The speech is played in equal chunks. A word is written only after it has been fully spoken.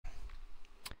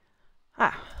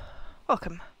Ah,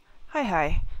 welcome.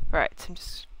 Hi. Right, I'm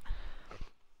just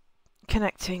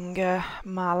connecting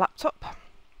my laptop.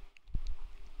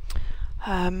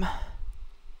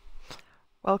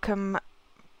 Welcome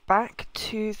back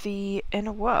to the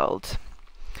inner world.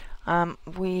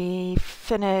 We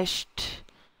finished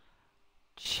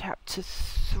chapter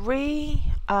 3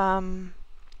 on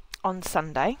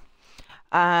Sunday,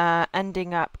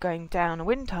 ending up going down a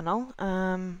wind tunnel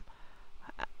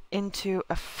into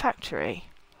a factory.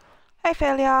 Hey,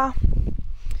 failure!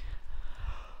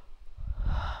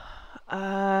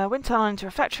 Wind tunnel into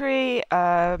a factory.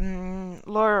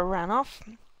 Laura ran off,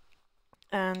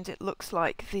 and it looks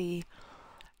like the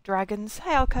dragons,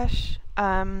 hey Alkash,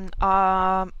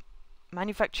 are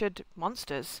manufactured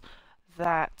monsters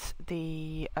that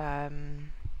the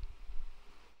I've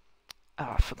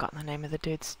forgotten the name of the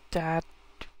dude's dad.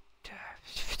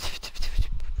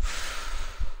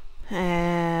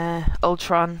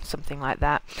 Ultron, something like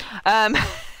that.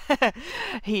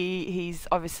 He's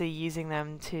obviously using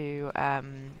them to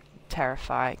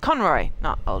terrify Conroy,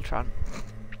 not Ultron.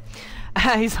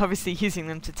 He's obviously using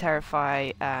them to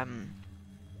terrify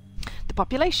the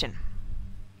population.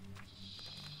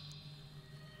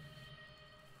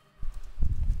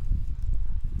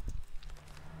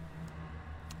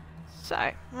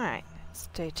 So, right,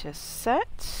 status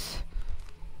set.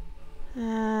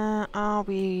 Are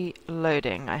we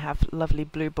loading? I have lovely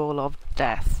blue ball of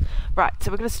death. Right,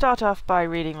 so we're going to start off by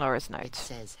reading Laura's note. It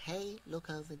says, "Hey, look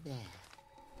over there."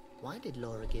 Why did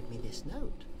Laura give me this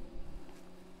note?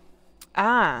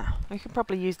 Ah, we can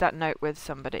probably use that note with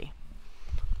somebody.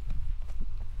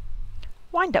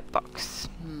 Wind-up box.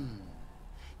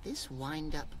 This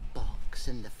wind-up box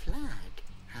and the flag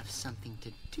have something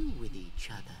to do with each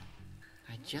other.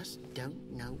 I just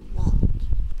don't know what.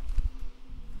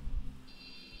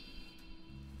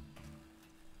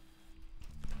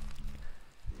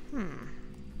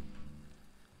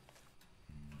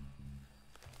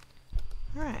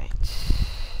 Right.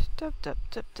 Dub.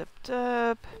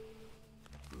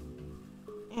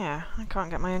 Yeah, I can't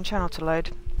get my own channel to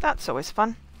load. That's always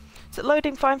fun. Is it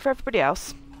loading fine for everybody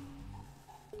else?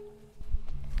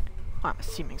 I'm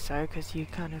assuming so, because you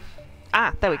kind of...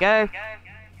 Ah, there we go.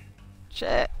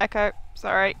 Shit, echo.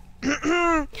 Sorry.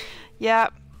 Yeah.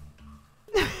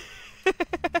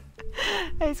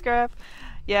 Hey, Scrap.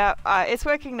 Yeah, it's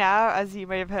working now, as you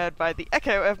may have heard by the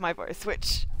echo of my voice,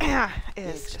 which is just weird. The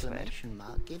exclamation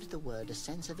mark gives the word a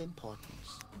sense of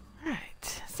importance.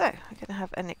 Right, so we're going to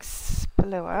have an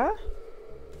explorer.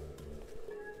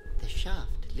 The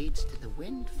shaft leads to the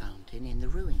wind fountain in the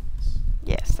ruins.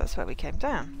 Yes, that's where we came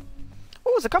down.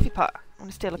 Oh, there's a coffee pot. I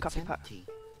want to steal a coffee pot. Empty.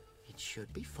 It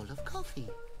should be full of coffee.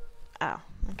 Oh,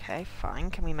 okay, fine.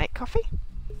 Can we make coffee?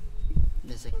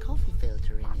 There's a coffee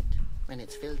filter in it, and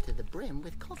it's filled to the brim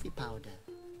with coffee powder.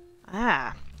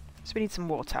 Ah, so we need some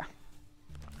water.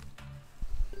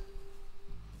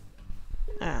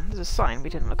 Ah, there's a sign. We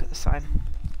didn't look at the sign.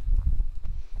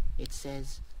 It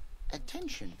says,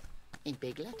 "Attention," in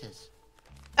big letters.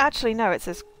 Actually, no, it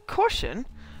says caution.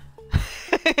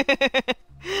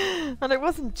 And it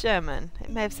wasn't German.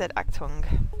 It may have said Achtung.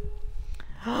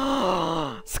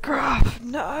 Scruff!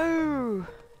 No!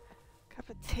 Cup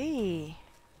of tea.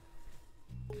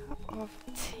 Cup of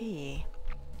tea.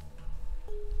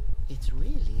 It's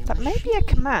really a That may be a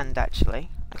command, actually.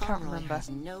 I can't Conroy remember. has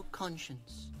no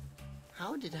conscience.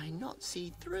 How did I not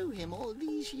see through him all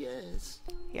these years?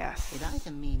 Yes. It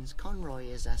either means Conroy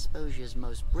is Asposia's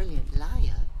most brilliant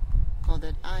liar, or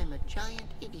that I'm a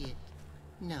giant idiot.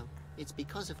 No, it's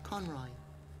because of Conroy.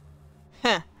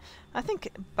 I think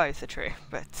both are true,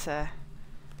 but,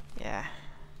 yeah.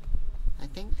 I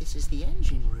think this is the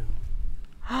engine room.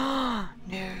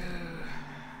 No.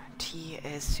 Tea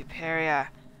is superior.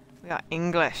 We are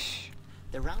English.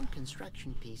 The round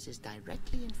construction piece is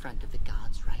directly in front of the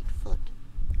guard's right foot.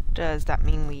 Does that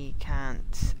mean we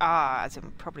can't... Ah, as in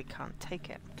we probably can't take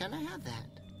it. Can I have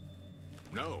that?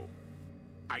 No,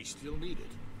 I still need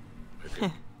it. I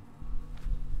think.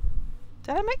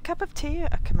 Did I make cup of tea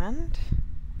a command?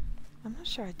 I'm not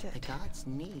sure I The did. guard's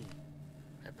knee.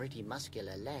 A pretty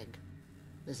muscular leg.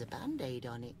 There's a band-aid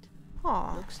on it.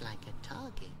 Aw. Looks like a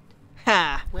target.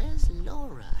 Ha! Where's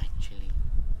Laura, actually?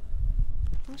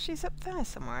 Well, she's up there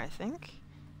somewhere, I think.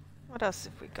 What else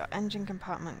have we got? Engine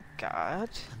compartment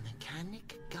guard. A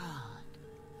mechanic guard.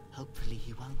 Hopefully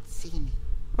he won't see me.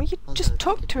 Well, you Although just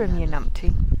talk that'd to be him, you unlikely,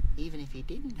 numpty. Even if he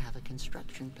didn't have a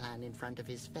construction plan in front of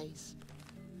his face.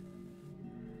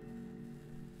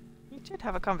 You did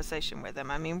have a conversation with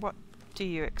him. I mean, what do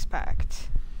you expect?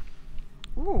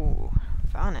 Ooh,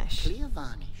 varnish. Clear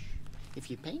varnish. If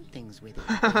you paint things with it,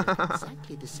 they look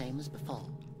exactly the same as before.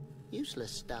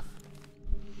 Useless stuff.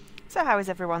 So how is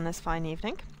everyone this fine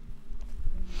evening?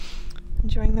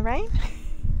 Enjoying the rain?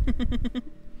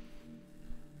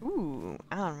 Ooh,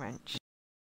 Allen wrench.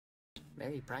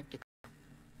 Very practical.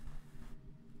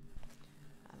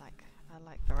 I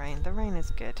like the rain. The rain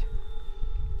is good.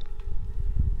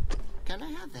 Can I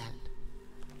have that?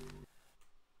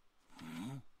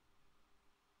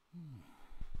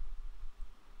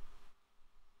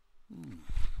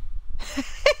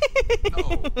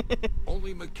 No,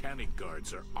 only mechanic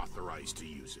guards are authorized to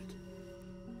use it.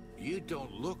 You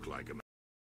don't look like a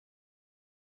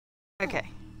Okay,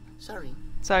 Sorry.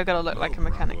 so I gotta look No like a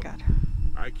mechanic guard.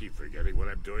 problem. I keep forgetting what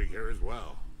I'm doing here as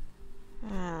well.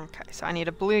 Okay, so I need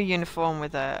a blue uniform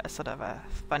with a sort of a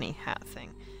funny hat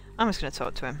thing. I'm just gonna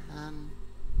talk to him.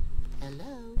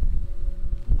 Hello?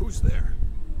 Who's there?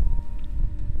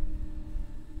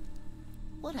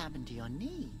 What happened to your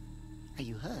knee? Are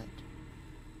you hurt?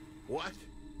 What?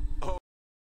 Oh,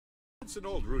 it's an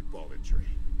old root ball injury.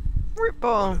 Root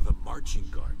ball. One of the marching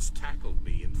guards tackled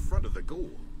me in front of the goal.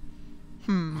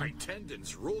 My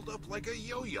tendons rolled up like a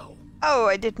yo-yo. Oh,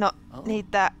 I did not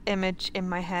need that image in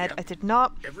my head. Yep. I did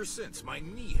not. Ever since, my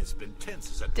knee has been tense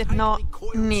as a Did tightly not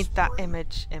coiled need that spring.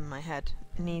 image in my head.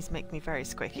 Knees make me very Can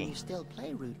squeaky. you still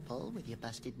play root ball with your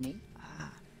busted knee?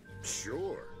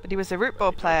 Sure. But he was a root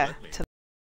ball player.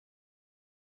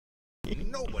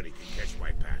 Nobody can catch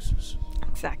my passes.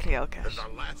 Exactly, And Elkesh.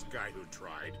 the last guy who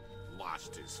tried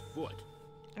lost his foot.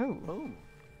 Oh.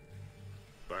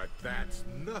 But that's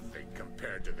nothing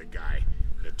compared to the guy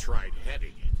that tried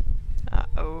heading it.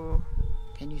 Uh-oh.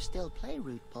 Can you still play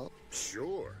root ball?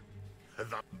 Sure.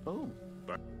 Oh,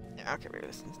 Yeah, okay, we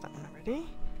listened to that one already.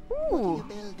 what are you Ooh.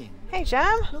 building? Hey,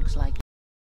 Jam. Looks like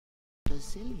a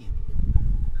Brazilian.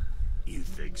 You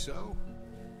think so?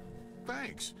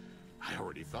 Thanks. I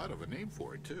already thought of a name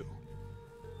for it, too.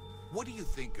 What do you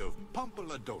think of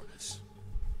Pampaladornis?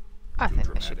 I Too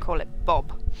think they should dramatic? call it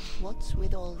Bob. What's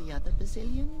with all the other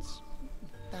Brazilians?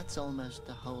 That's almost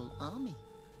the whole army.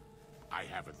 I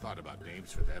haven't thought about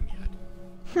names for them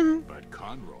yet. But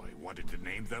Conroy wanted to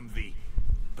name them the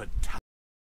Battalion.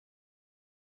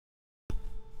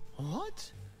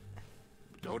 What?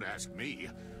 Don't ask me.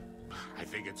 I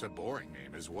think it's a boring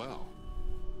name as well.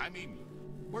 I mean,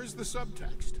 where's the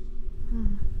subtext?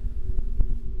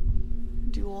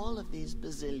 Do all of these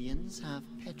Brazilians have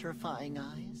petrifying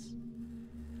eyes?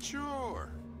 Sure.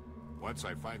 Once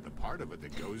I find the part of it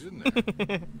that goes in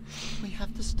there. We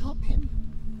have to stop him.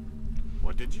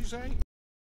 What did you say?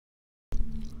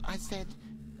 I said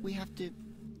we have to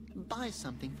buy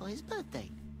something for his birthday.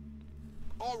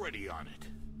 Already on it.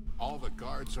 All the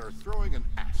guards are throwing an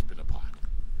asp in a pot.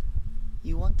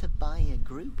 You want to buy a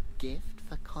group gift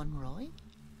for Conroy?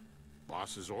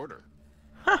 Boss's order.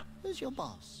 Who's your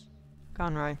boss?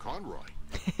 Conroy. Conroy.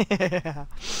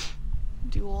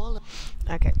 Do all of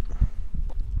Okay,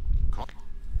 Con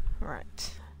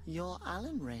right. your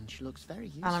Allen wrench looks very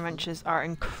useful. Allen wrenches are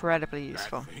incredibly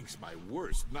useful. That thing's my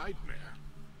worst nightmare.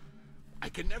 I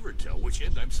can never tell which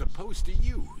end I'm supposed to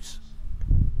use.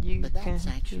 You But can that's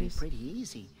actually use pretty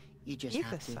easy. You just either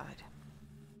have to. side.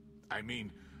 I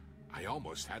mean, I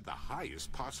almost had the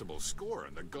highest possible score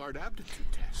on the guard aptitude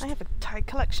test. I have a tight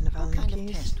collection of What Allen kind keys.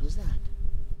 of test was that?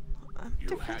 You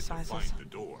Different had to sizes. find the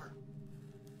door.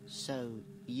 So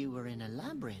you were in a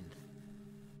labyrinth.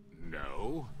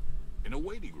 No, in a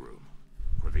waiting room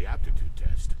for the aptitude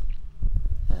test.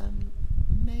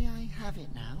 May I have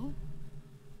it now?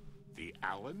 The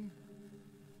Allen?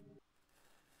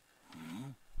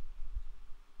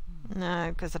 No,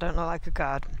 because I don't look like a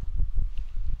guard.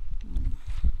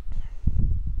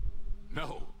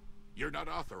 No, you're not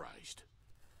authorized.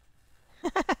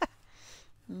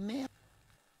 May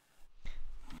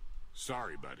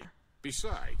Sorry, buddy.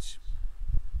 Besides,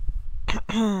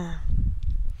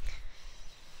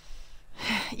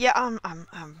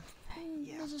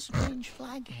 Yeah, There's a strange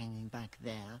flag hanging back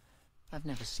there. I've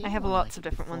never seen I have one lots like of it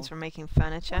different before. ones for making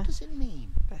furniture, What does it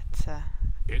mean? but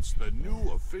it's the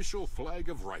new official flag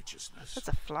of righteousness. that's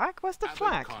a flag? Where's the Abbot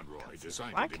flag? Conroy Can't see a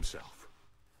designed flag. it himself.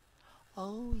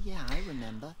 Oh yeah, I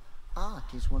remember. Art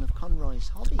is one of Conroy's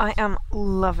hobbies. I am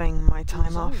loving my He was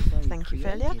time off. always very Thank you,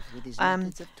 creative Philia. with his Um,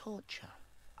 methods of torture.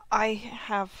 I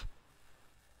have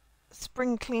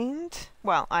spring cleaned.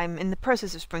 Well, I'm in the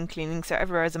process of spring cleaning, so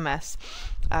everywhere is a mess.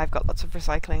 I've got lots of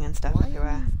recycling and stuff Why,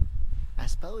 everywhere.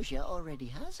 Asposia already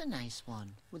has a nice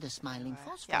one with a smiling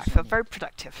phosphorus Yeah, I feel on it. very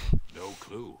productive. No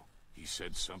clue. He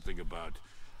said something about.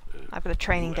 I've got a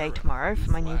training day Lara, tomorrow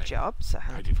for my new flag. job, so I'm I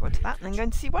looking didn't forward to pay that. And I'm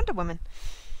going to see Wonder Woman.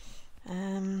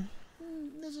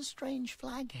 There's a strange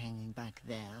flag hanging back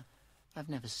there. I've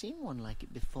never seen one like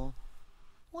it before.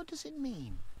 What does it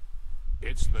mean?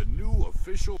 It's the new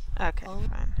official... Okay, Oh,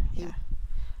 fine. you- Yeah.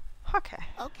 Okay.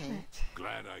 Okay. Right.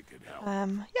 Glad I could help.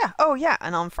 Yeah. Oh, yeah.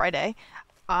 And on Friday,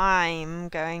 I'm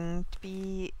going to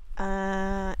be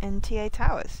in TA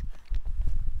Towers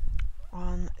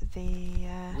on the.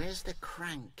 Where's the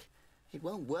crank? It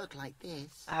won't work like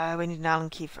this. We need an Allen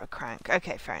key for a crank.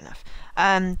 Okay, fair enough.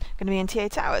 Going to be in TA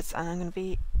Towers, and I'm going to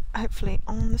be hopefully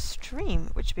on the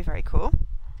stream, which would be very cool.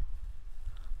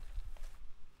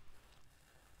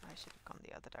 I should have gone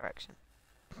the other direction.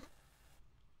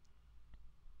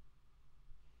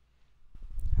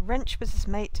 A wrench was his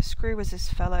mate, a screw was his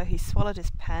fellow, he swallowed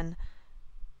his pen.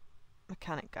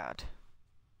 Mechanic guard.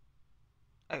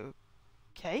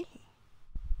 Okay.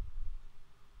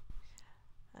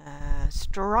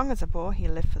 Strong as a boar, he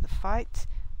lived for the fight,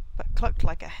 but clucked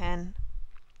like a hen.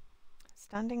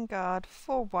 Standing guard,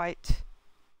 4 white,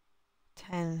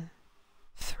 10,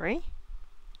 3.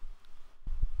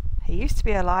 He used to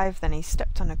be alive, then he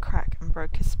stepped on a crack and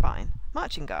broke his spine.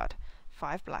 Marching guard,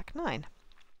 5 black, 9.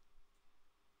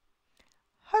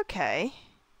 Okay.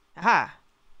 Aha!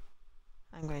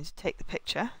 I'm going to take the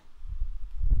picture.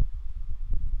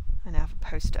 I now have a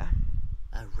poster.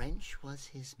 A wrench was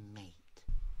his mate.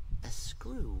 A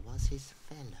screw was his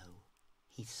fellow.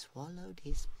 He swallowed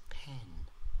his pen.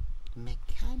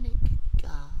 Mechanic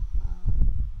guard.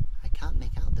 I can't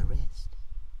make out the rest.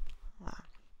 Ah.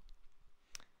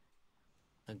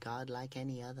 A guard like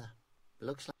any other.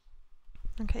 Looks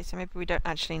like Okay, so maybe we don't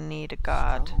actually need a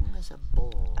guard. strong as a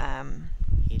boar.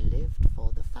 He lived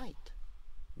for the fight,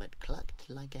 but clucked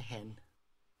like a hen.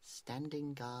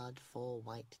 Standing guard for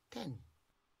white 10.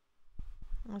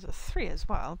 There's a 3 as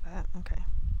well, but okay.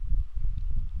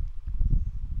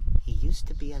 He used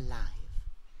to be alive.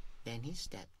 Then he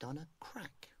stepped on a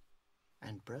crack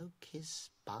and broke his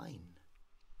spine.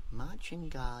 Marching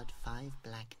guard 5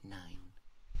 black 9.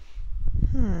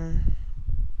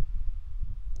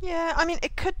 Yeah, I mean,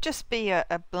 it could just be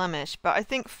a blemish, but I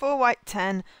think 4 white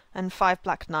 10 and 5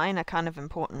 black 9 are kind of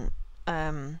important.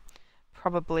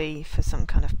 Probably for some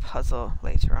kind of puzzle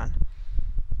later on.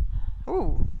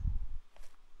 Ooh.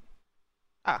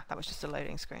 Ah, that was just a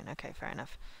loading screen. Okay, fair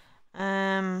enough.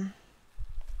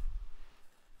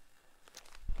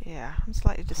 Yeah, I'm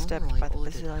slightly disturbed Conroy by the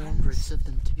ordered bazillions. hundreds of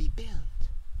them to be built.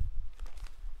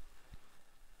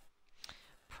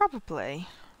 Probably.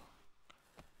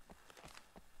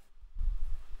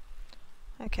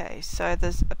 Okay, so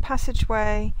there's a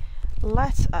passageway.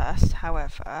 Let us,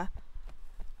 however,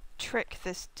 trick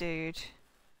this dude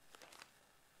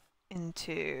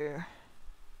into...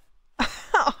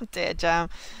 Oh dear, Jam.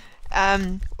 Are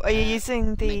you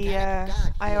using the Mechanic guard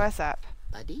here. iOS app?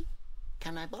 Buddy,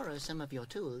 can I borrow some of your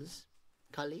tools,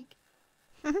 colleague?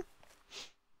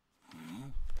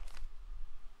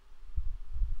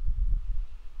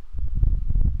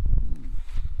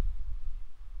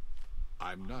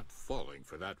 I'm not falling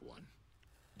for that one.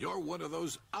 You're one of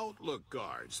those Outlook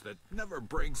guards that never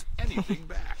brings anything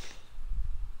back.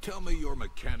 Tell me your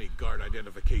mechanic guard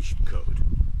identification code.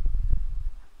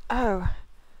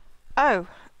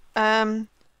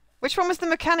 Which one was the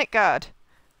mechanic guard?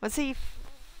 Was he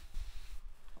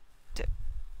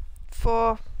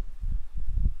 4?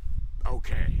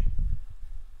 Okay.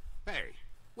 Hey,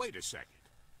 wait a second.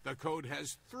 The code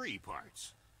has 3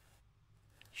 parts.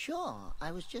 Sure,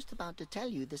 I was just about to tell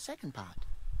you the second part.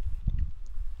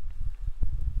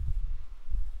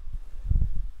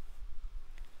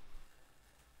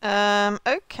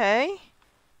 Okay.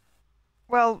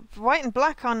 Well, white and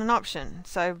black aren't an option,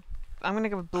 so I'm gonna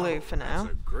go with blue for now.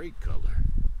 That's a great color.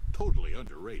 Totally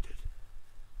underrated.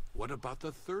 What about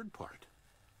the third part?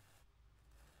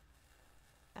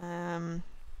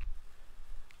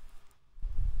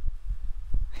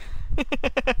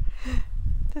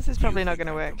 This is probably You not think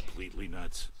gonna I'm work. Completely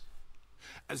nuts.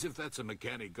 As if that's a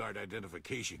mechanic guard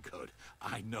identification code.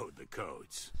 I know the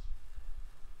codes.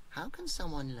 How can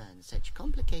someone learn such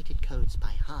complicated codes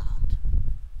by heart,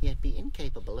 yet be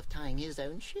incapable of tying his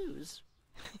own shoes?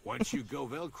 Once you go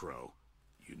Velcro,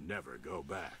 you never go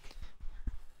back.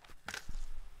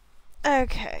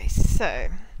 Okay, so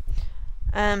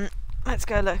let's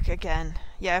go look again.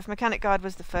 Yeah, if mechanic guard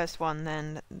was the first one,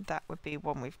 then that would be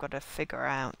one we've got to figure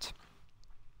out.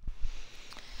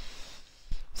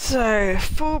 So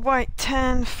 4 white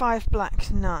 10, 5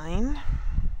 black 9.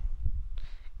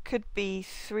 Could be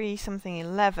 3 something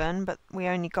 11, but we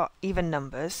only got even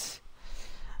numbers.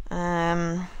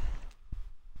 Yeah,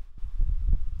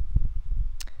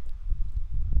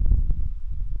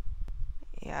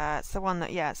 it's the one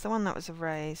that was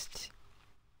erased.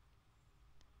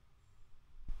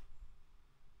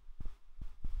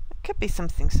 It could be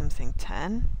something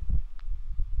 10.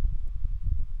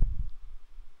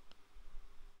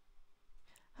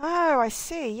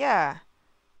 see, yeah.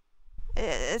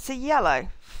 It's a yellow.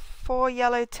 4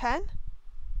 yellow 10.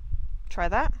 Try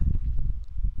that.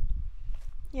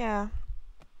 Yeah.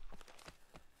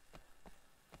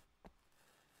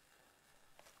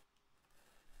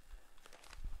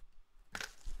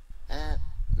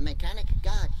 Mechanic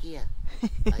guard here.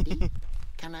 Buddy,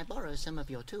 can I borrow some of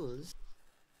your tools?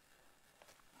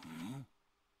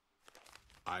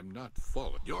 I'm not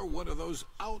following. You're one of those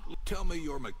out. Tell me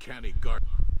your mechanic guard.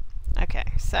 Okay,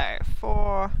 so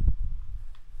 4.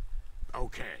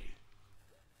 Okay.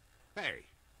 Hey,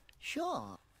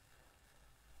 Sure.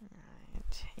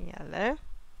 Right, yellow.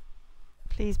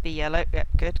 Please be yellow. Yep,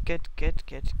 good, good, good,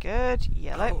 good, good.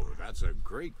 Yellow. oh, that's a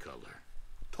great color.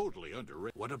 Totally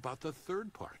underrated. What about the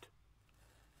third part?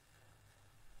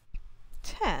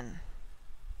 10.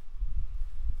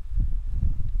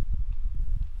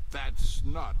 That's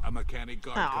not a mechanic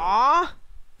guard color. Aww.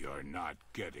 You're not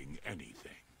getting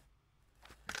anything.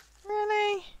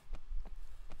 Really?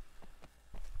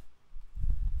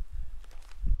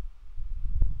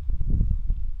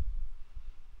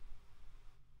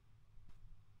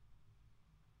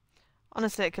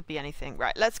 Honestly, it could be anything.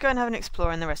 Right, let's go and have an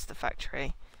explore in the rest of the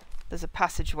factory. There's a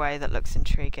passageway that looks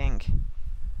intriguing.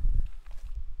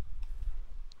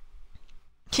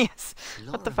 Yes,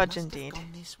 what the Laura fudge must have indeed.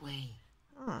 gone this way.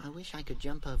 Oh. I wish I could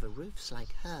jump over roofs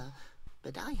like her,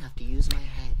 but I have to use my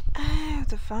head. Oh,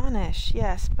 the varnish,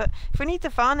 yes. But if we need the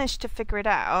varnish to figure it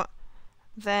out,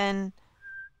 then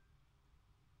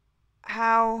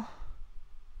how...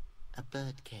 A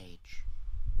bird cage.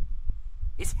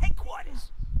 It's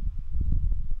headquarters.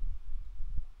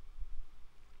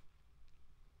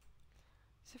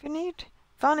 So if we need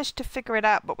varnish to figure it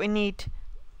out, but we need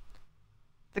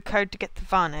the code to get the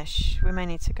varnish, we may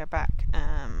need to go back.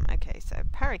 Okay, so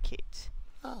parakeet.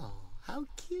 Oh, how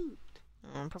cute.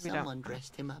 Probably Someone don't.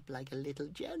 dressed him up like a little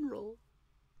general.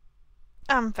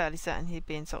 I'm fairly certain he'd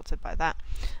be insulted by that.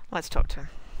 Let's talk to him.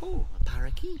 Oh, a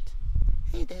parakeet.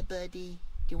 Hey there, birdie.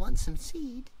 Do you want some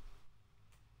seed?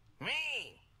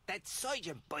 Me, that's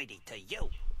Sergeant Birdie to you.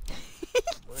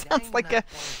 But Sounds I'm like not a going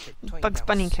to turn Bugs down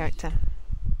Bunny seed. character.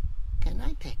 Can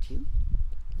I pet you?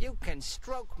 You can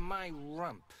stroke my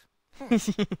rump.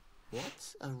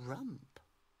 What's a rump?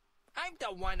 I'm the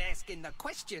one asking the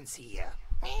questions here.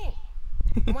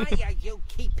 Why are you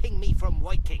keeping me from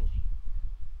working?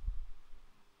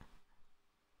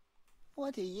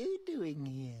 What are you doing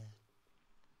here?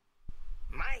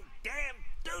 My damn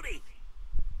duty.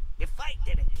 If I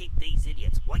didn't keep these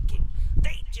idiots working,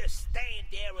 they'd just stand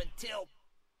there until,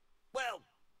 well,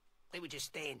 they would just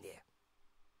stand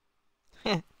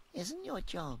there. Isn't your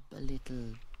job a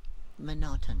little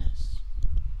monotonous?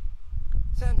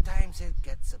 Sometimes it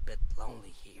gets a bit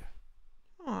lonely here.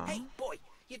 Aw. Hey, boy,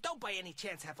 you don't by any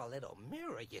chance have a little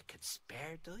mirror you could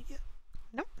spare, do you?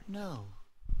 Nope. No.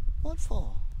 What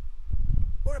for?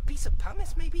 Or a piece of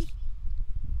pumice, maybe?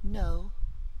 No.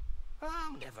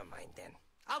 Oh, never mind then.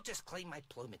 I'll just clean my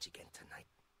plumage again tonight.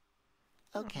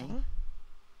 Okay.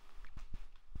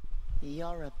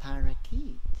 You're a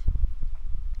parakeet.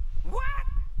 What?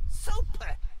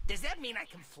 Super! Does that mean I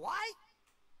can fly?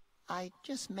 I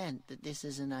just meant that this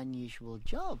is an unusual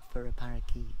job for a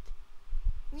parakeet.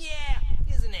 Yeah,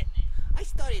 isn't it? I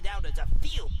started out as a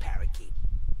field parakeet.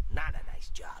 Not a nice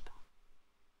job.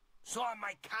 Saw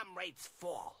my comrades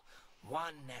fall,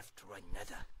 one after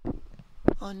another.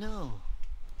 Oh no.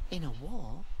 In a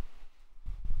war?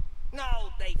 No,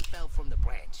 they fell from the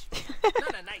branch.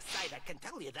 Not a nice sight, I can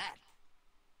tell you that.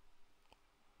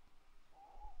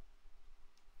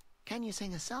 Can you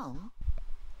sing a song?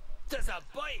 Does a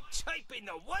bird chirp in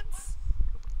the woods?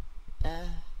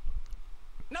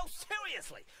 No,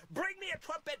 seriously. Bring me a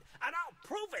trumpet and I'll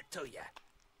prove it to you.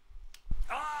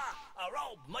 Ah, our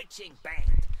old marching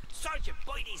band. Sergeant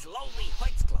Birdie's Lonely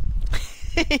Heights Club.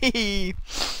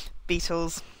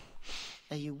 Beatles.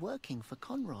 Are you working for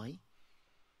Conroy?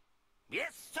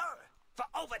 Yes, sir. For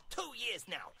over 2 years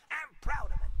now. I'm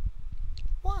proud of it.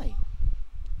 Why?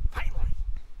 Finally,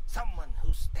 someone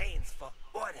who stands for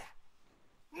order.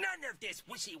 None of this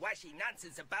wishy-washy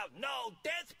nonsense about no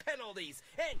death penalties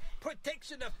and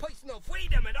protection of personal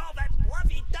freedom and all that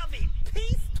lovey-dovey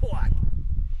peace talk.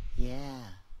 Yeah,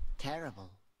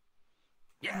 terrible.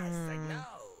 Yes, I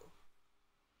know.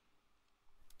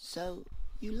 So,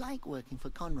 you like working for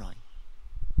Conroy?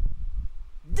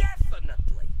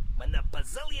 Definitely. When the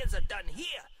bazillions are done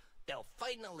here, there'll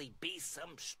finally be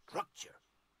some structure.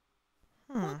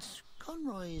 What's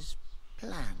Conroy's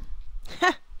plan?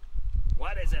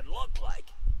 What does it look like?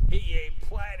 He ain't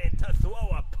planning to throw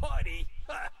a party.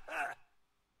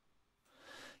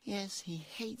 Yes, he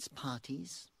hates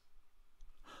parties.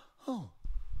 Oh,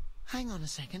 Hang on a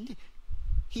second.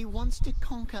 He wants to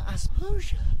conquer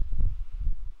Asposia.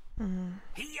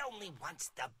 He only wants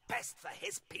the best for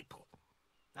his people.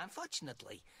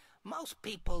 Unfortunately, most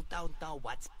people don't know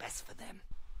what's best for them.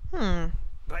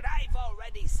 But I've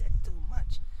already said too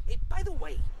much. By the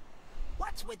way,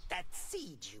 what's with that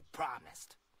seed you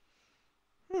promised?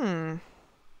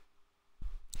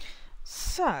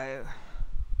 So...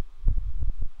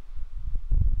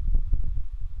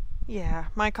 yeah,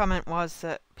 my comment was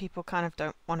that people kind of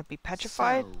don't want to be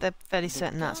petrified. So, They're fairly the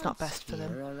certain that's not guards best for here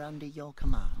them. are under your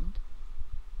command?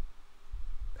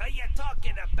 Are you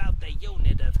talking about the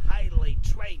unit of highly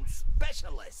trained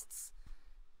specialists?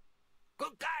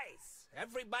 Good guys,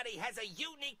 everybody has a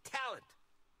unique talent.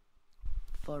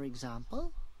 For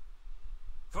example?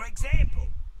 For example,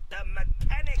 the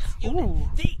mechanics unit, Ooh.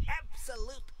 the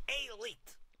absolute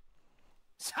elite.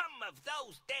 Some of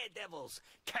those daredevils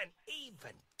can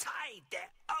even tie their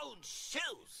own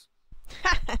shoes.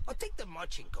 Or take the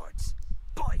marching guards.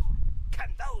 Boy, can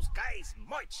those guys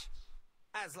march.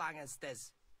 As long as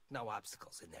there's no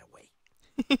obstacles in their way.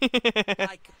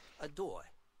 Like a door,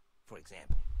 for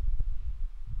example.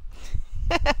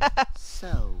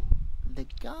 So, the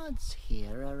guards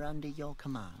here are under your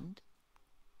command?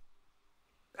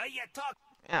 Are you talking?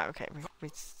 Oh, okay, we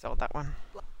sold that one.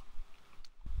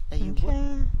 Are you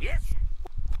Okay, Yes?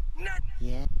 Not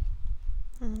Yeah.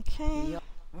 okay. You're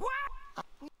what?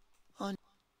 on.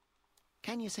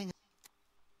 Can you sing?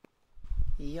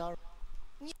 You're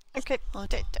Okay. on.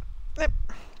 Yep.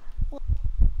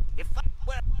 If I,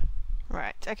 well,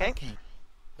 Right, okay. Okay.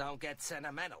 don't get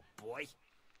sentimental, boy.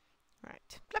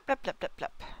 Right. Blip, blip, blip, blip,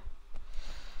 blip.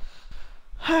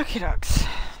 Okie dokes.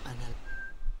 An,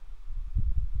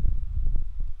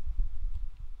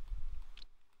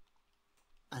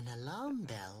 an alarm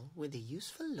bell with a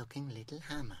useful-looking little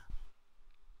hammer.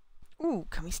 Ooh,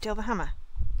 can we steal the hammer?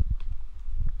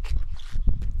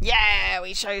 Yeah,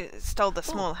 we stole the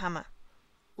small hammer.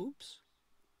 Oops.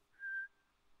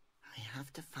 I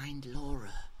have to find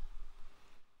Laura.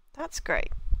 That's great.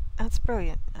 That's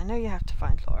brilliant. I know you have to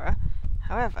find Laura.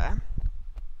 However...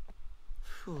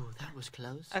 Phew, that was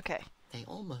close. okay. They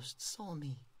almost saw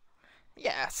me.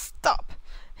 Yeah, stop.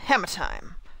 Hammer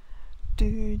time.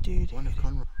 Do, do, do, One of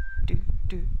Conrad. do,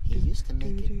 do, He do, used to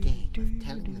make a do, game do, of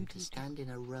telling do, them do, to stand in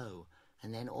a row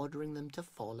and then ordering them to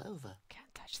fall over.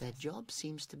 Can't touch Their this. job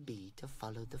seems to be to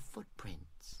follow the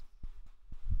footprints.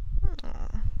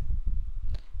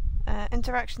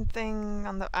 Interaction thing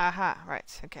on the... aha,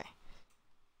 right, okay.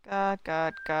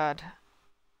 God.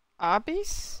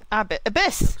 Abyss?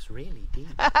 Abyss! Looks really deep.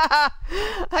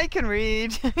 I can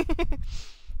read.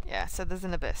 Yeah, so there's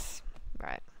an abyss.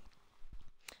 Right.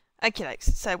 Okay,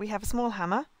 so we have a small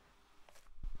hammer.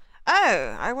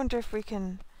 Oh, I wonder if we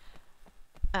can...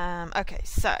 okay,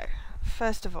 so,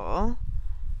 first of all,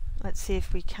 let's see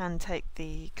if we can take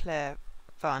the clear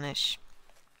varnish.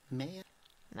 May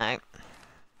No.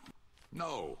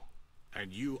 No.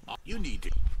 And you need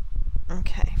to...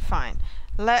 Okay, fine.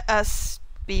 Let us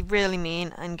be really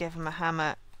mean and give him a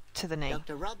hammer to the knee.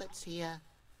 Dr. Roberts here.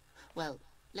 Well,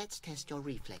 let's test your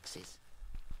reflexes.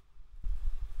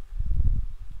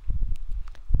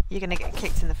 You're gonna get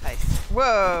kicked in the face.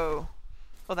 Whoa!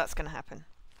 Well, that's gonna happen.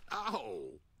 Ow!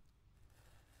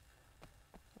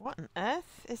 What on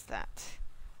earth is that?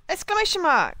 Exclamation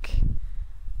mark!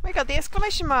 We got the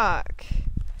exclamation mark!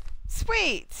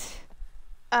 Sweet!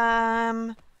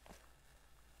 Can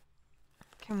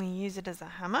we use it as a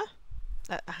hammer?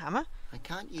 A hammer? I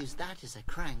can't use that as a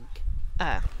crank.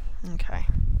 Oh, okay.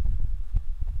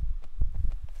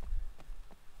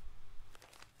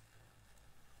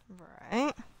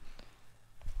 Right.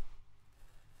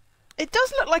 It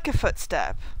does look like a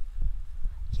footstep.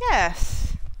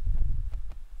 Yes.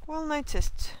 Well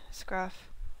noticed, Scruff.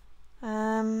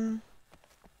 I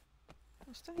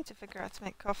still need to figure out how to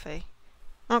make coffee.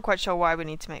 I'm not quite sure why we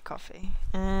need to make coffee.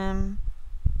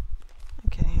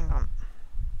 Okay, hang on.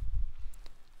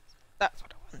 That's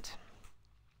what I want.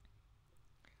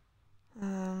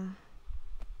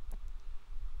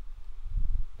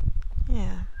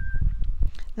 Yeah.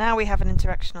 Now we have an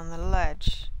interaction on the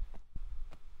ledge.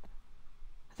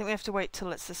 I think we have to wait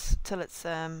till it's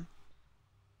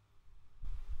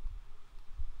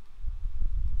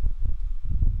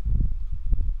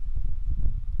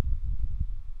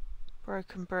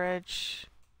broken bridge.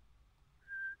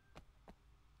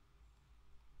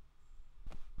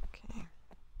 Okay.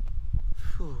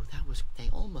 Phew, that was... They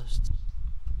almost...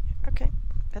 Okay.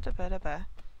 Better.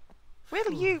 Will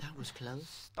Phew, you That was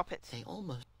close. stop it? They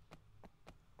almost...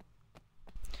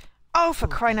 Oh, for Oh,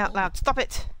 crying they out loud! Stop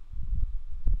it!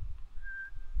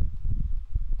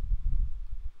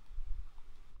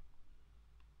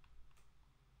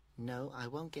 No, I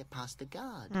won't get past the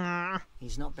guard. Mm.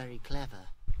 He's not very clever,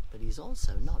 but he's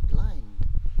also not blind.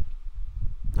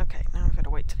 Okay, now I've got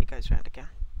to wait till he goes round again.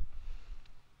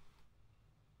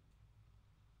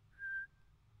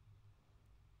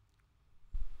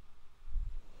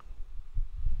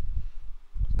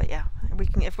 But yeah,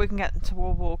 if we can get to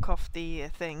walk off the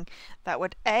thing, that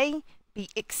would A, be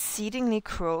exceedingly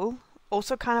cruel,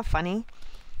 also kind of funny,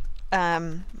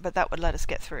 but that would let us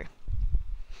get through.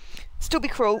 Still be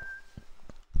cruel.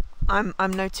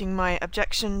 I'm noting my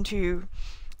objection to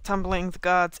tumbling the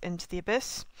guards into the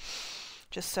abyss,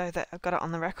 just so that I've got it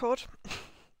on the record.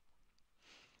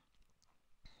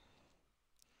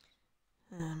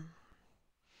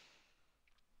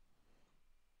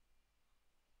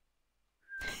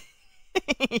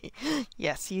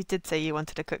 Yes, you did say you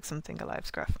wanted to cook something alive,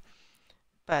 Scruff.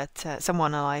 But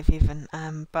someone alive even.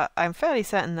 But I'm fairly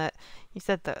certain that you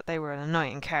said that they were an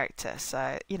annoying character,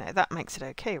 so, you know, that makes it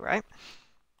okay, right?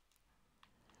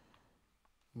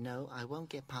 No, I won't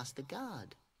get past the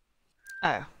guard.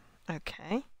 Oh,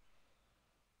 okay.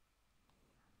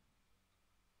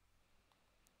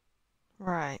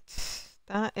 Right.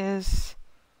 That is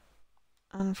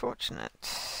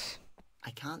unfortunate.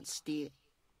 I can't steer.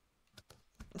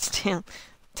 Still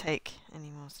take any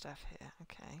more stuff here.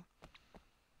 Okay.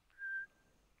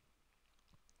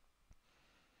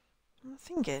 And the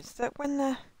thing is that when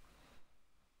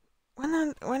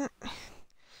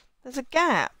there's a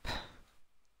gap.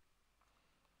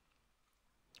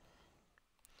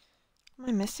 Am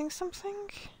I missing something?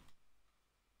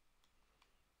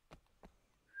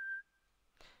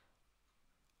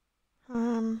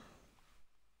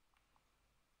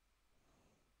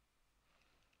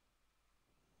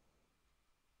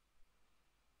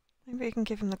 Maybe we can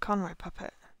give him the Conroy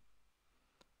puppet.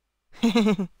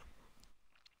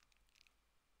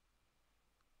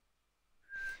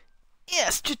 Yeah,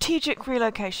 strategic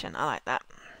relocation. I like that.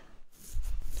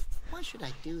 Why should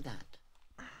I do that?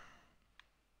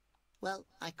 Well,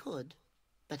 I could,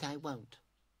 but I won't.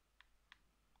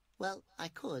 Well, I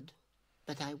could,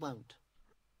 but I won't.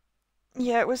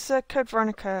 Yeah, it was Code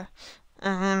Veronica.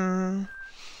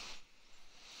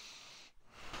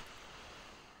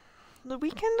 The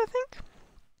weekend, I think.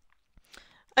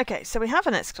 Okay, so we have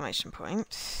an exclamation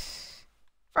point.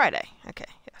 Friday. Okay,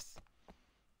 yes.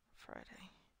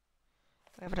 Friday.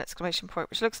 We have an exclamation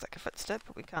point which looks like a footstep,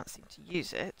 but we can't seem to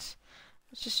use it,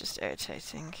 which is just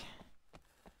irritating.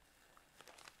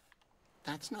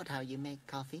 That's not how you make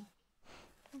coffee.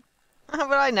 Oh,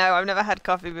 but I know, I've never had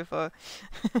coffee before.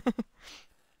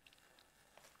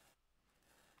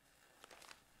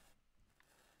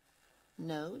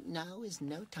 No, now is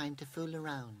no time to fool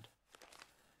around.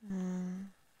 We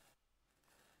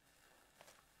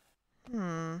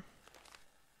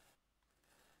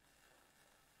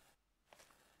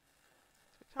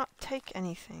can't take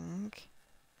anything.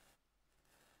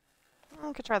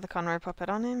 I could try the Conroy puppet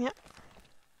on him, yep.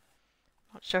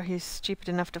 Not sure he's stupid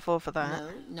enough to fall for that.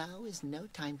 No, now is no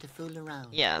time to fool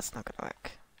around. Yeah, it's not gonna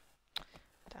work.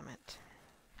 Damn it.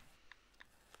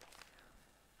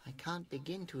 I can't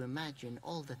begin to imagine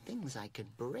all the things I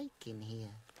could break in here.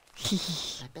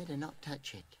 I better not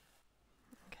touch it.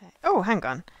 Okay. Oh, hang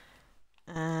on.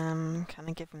 Can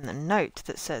I give him the note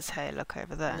that says, hey, look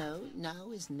over there? No,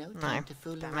 now is no time to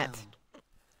fool damn around. it.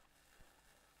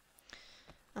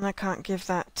 And I can't give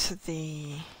that to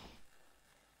the...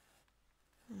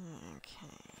 Okay.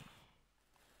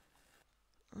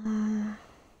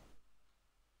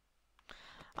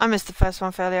 I missed the first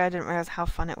one fairly. I didn't realise how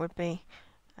fun it would be.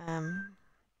 Code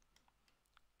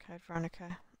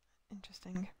Veronica.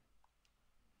 Interesting.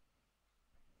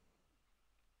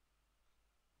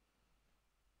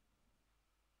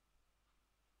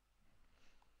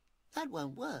 That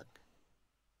won't work.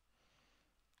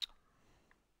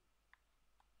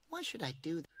 Why should I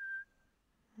do that?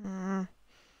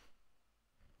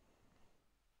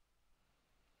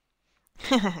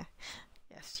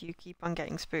 Yes, you keep on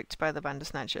getting spooked by the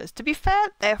Bandersnatchers. To be fair,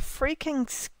 they're freaking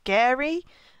scary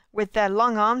with their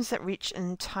long arms that reach an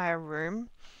entire room.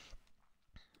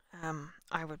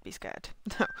 I would be scared.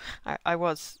 No, I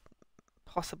was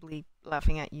possibly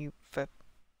laughing at you for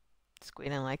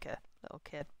squealing like a little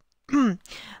kid. I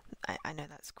know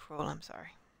that's cruel, I'm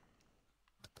sorry.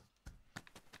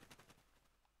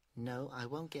 No, I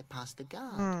won't get past the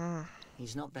guard.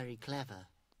 He's not very clever,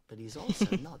 but he's also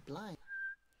not blind.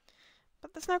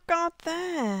 But there's no guard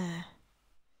there.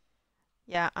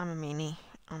 Yeah, I'm a meanie.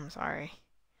 I'm sorry.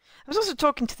 I was also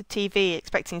talking to the TV,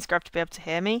 expecting Scrub to be able to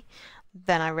hear me.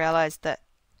 Then I realised that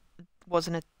it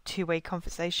wasn't a two-way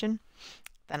conversation.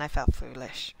 Then I felt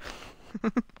foolish.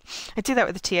 I do that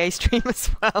with the TA stream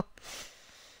as well.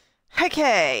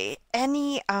 Okay,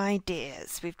 any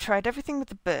ideas? We've tried everything with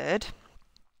the bird.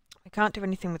 We can't do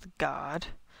anything with the guard.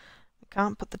 We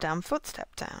can't put the damn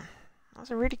footstep down. That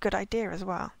was a really good idea as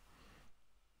well.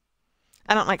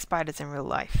 I don't like spiders in real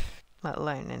life, let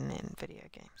alone in video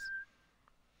games.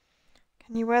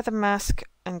 Can you wear the mask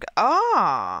and go?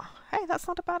 Ah! Hey, that's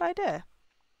not a bad idea.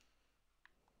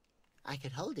 I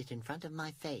could hold it in front of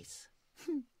my face.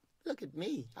 Look at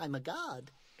me, I'm a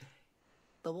god.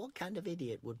 But what kind of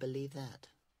idiot would believe that?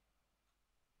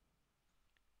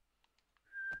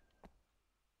 I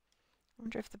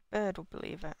wonder if the bird will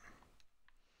believe it.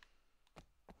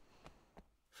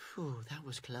 Phew, that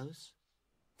was close.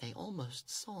 They almost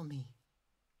saw me.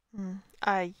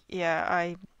 I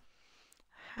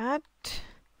had...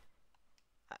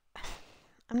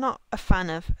 I'm not a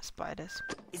fan of spiders.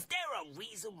 Is there a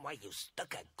reason why you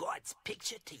stuck a god's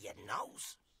picture to your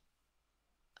nose?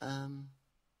 10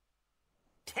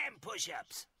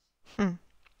 push-ups. Yeah,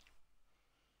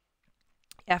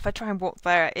 if I try and walk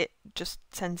there, it just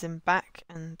sends him back,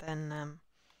 and then,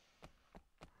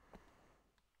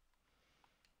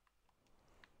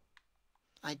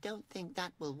 I don't think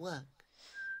that will work.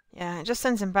 yeah, it just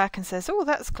sends him back and says, oh,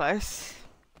 that's close.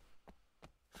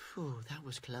 Phew, that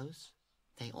was close.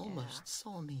 They almost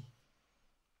saw me.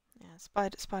 Yeah,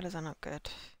 spiders are not good.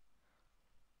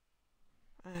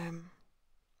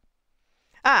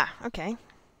 Okay.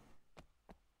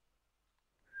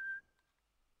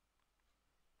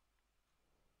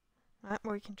 Right,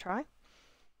 well, we can try.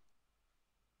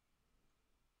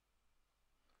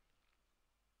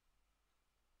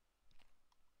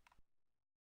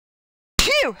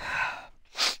 Phew!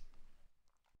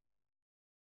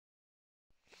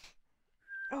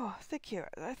 Oh, thank you.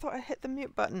 I thought I hit the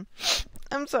mute button.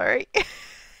 I'm sorry.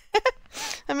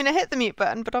 I mean, I hit the mute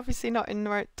button, but obviously not in the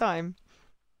right time.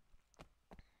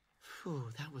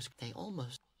 Phew, that was... They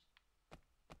almost...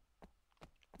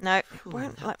 No, it Phew,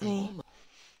 won't that let they me almost...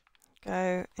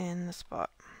 go in the spot.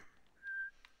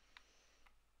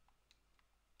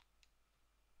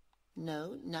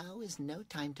 No, now is no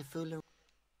time to fool around.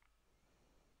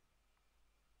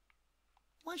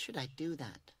 Why should I do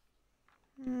that?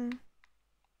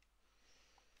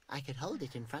 I could hold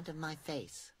it in front of my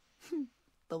face.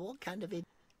 But what kind of idiot?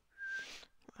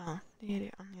 Well, the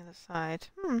idiot on the other side.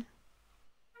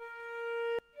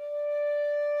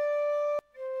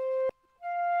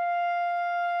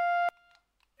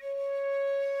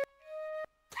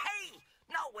 Hey,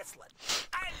 no whistling.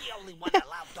 I'm the only one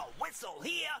allowed to whistle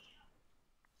here.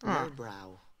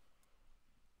 Lowbrow.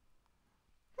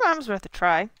 Well, it was worth a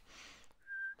try.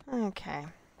 Okay.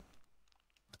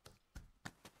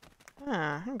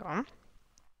 Hang on.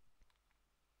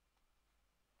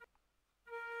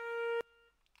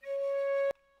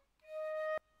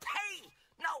 Hey,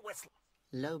 no whistling.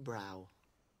 Lowbrow.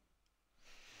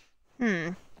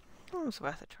 That was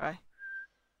worth a try.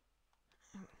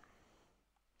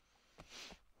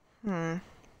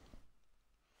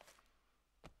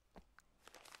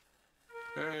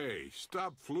 Hey,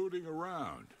 stop fluting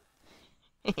around.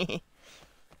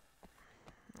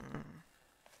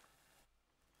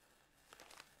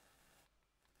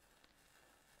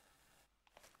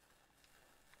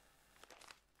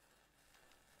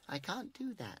 I can't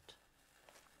do that.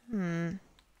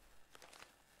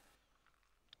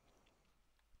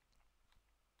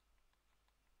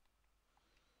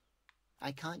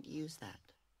 I can't use that.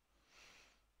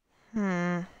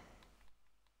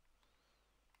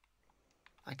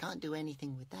 I can't do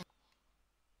anything with that.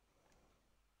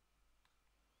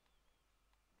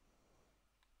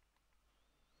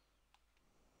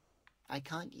 I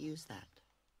can't use that.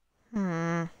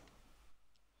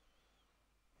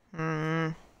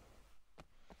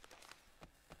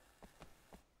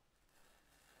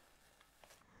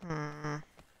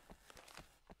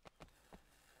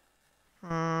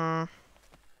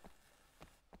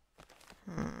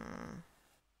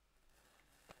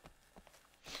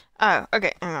 Oh,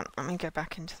 okay, hang on. Let me go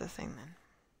back into the thing then.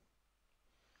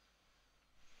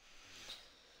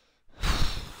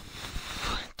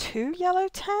 2 yellow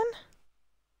 10?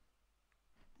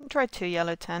 I'll try 2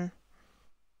 yellow 10.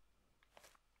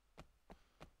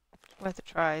 Worth a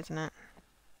try, isn't it?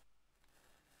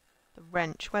 The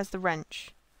wrench. Where's the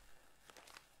wrench?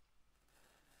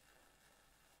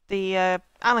 The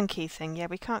Allen key thing. Yeah,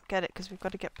 we can't get it because we've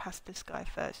got to get past this guy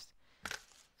first.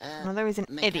 Although he's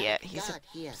an idiot, he's a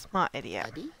smart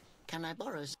idiot. Buddy, can I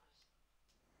borrow?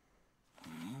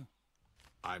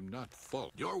 I'm not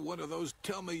full. You're one of those.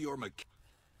 Tell me you're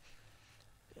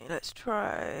Let's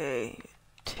try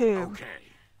 2. Okay.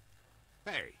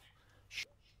 Hey.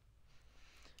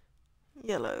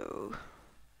 Yellow.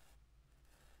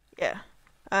 Yeah.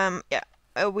 Yeah.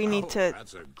 We need Oh, to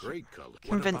that's a great color. What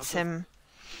convince about him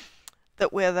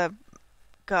that we're the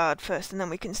guard first, and then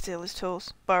we can steal his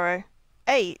tools. Borrow.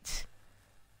 8?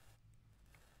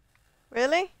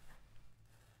 Really?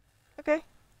 Okay.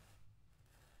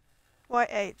 Why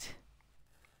 8?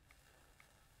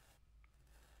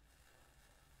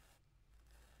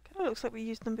 Kinda looks like we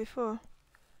used them before.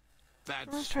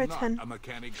 That's Let's try not 10. a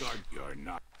mechanic guard. You're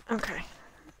not. Okay.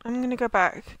 I'm gonna go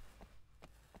back.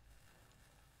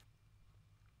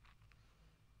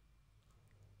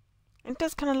 It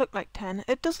does kind of look like 10.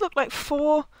 It does look like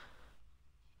 4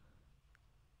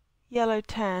 yellow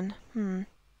 10.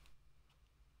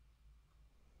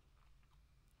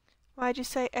 Why'd you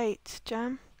say 8,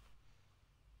 Jam?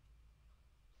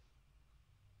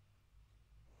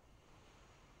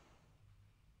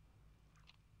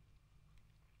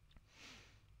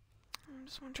 I'm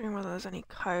just wondering whether there's any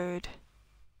code.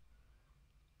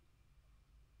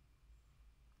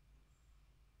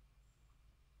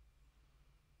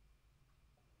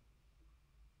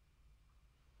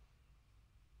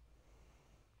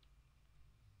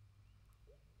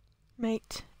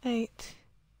 Mate 8.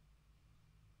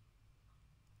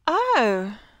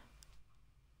 Oh!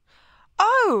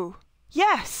 Oh!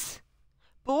 Yes!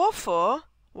 Boar 4,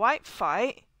 white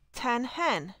fight, 10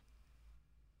 hen.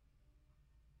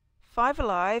 5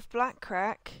 alive, black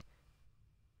crack,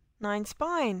 9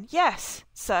 spine. Yes!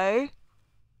 So,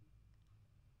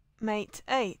 mate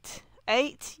 8.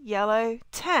 8, yellow,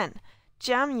 10.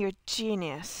 Jam, you're a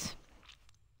genius.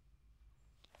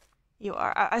 You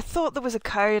are. I thought there was a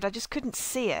code, I just couldn't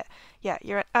see it. Yeah,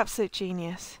 you're an absolute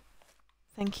genius.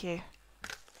 Thank you.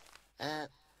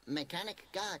 Mechanic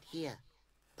guard here.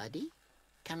 Buddy,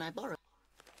 can I borrow?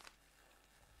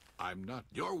 I'm not.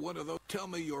 You're one of those. Tell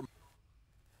me your.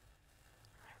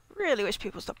 Really wish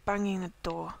people stop banging the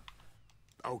door.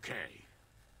 Okay.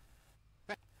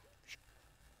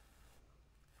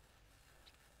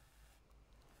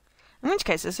 In which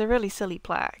case, it's a really silly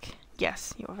plaque.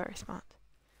 Yes, you are very smart.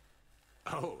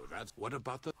 Oh, that's. What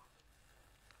about the.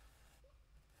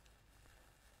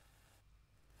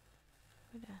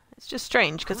 It's just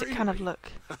strange because it kind of Really?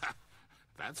 look.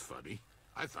 That's funny.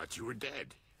 I thought you were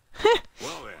dead.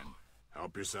 Well then,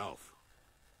 help yourself.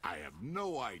 I have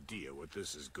no idea what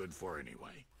this is good for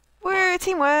anyway. Woo, Bring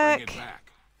teamwork! it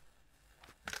back.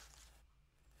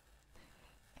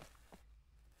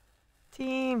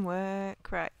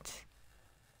 Teamwork, right.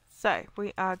 So,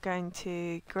 we are going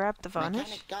to grab the varnish.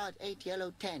 Mechanic guard 8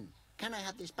 yellow 10. Can I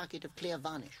have this bucket of clear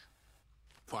varnish?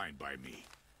 Fine by me.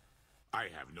 I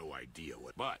have no idea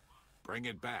what, but bring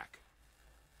it back.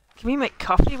 Can we make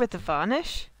coffee with the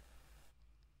varnish?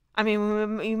 I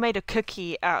mean, we made a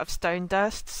cookie out of stone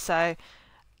dust, so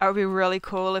it would be really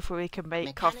cool if we could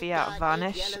make coffee out of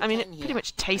varnish. I mean, it pretty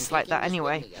much tastes like that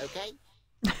anyway. Me,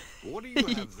 okay? What do you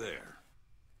have there?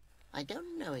 I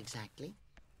don't know exactly.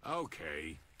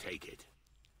 Okay, take it.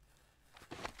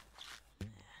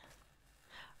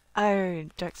 Oh,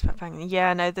 jokes about banging.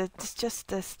 Yeah, no, it's just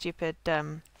the stupid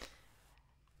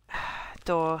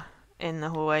door in the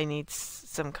hallway needs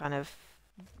some kind of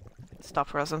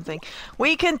stopper or something.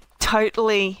 We can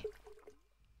totally...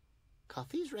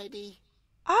 Coffee's ready.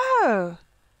 Oh!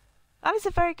 That is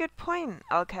a very good point,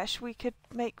 Alkesh. We could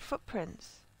make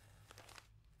footprints.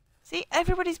 See,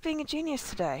 everybody's being a genius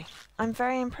today. I'm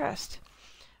very impressed.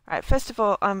 Right, first of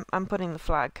all, I'm putting the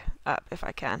flag up if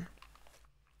I can.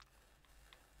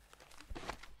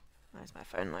 Where's my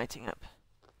phone lighting up?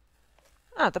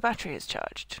 Ah, the battery is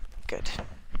charged. Good.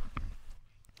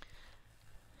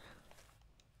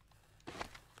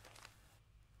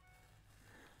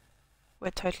 We're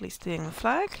totally stealing the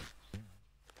flag.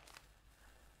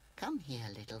 Come here,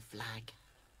 little flag.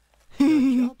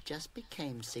 Your job just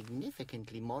became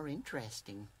significantly more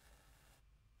interesting.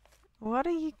 What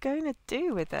are you going to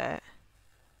do with it?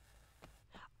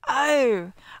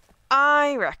 Oh,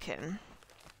 I reckon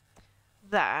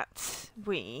that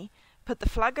we put the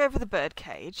flag over the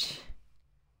birdcage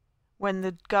when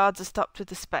the guards are stopped with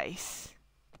the space.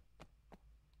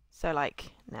 So,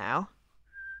 like, now.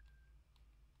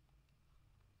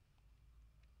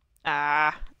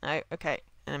 Ah, no, okay,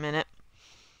 in a minute.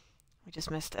 We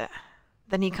just missed it.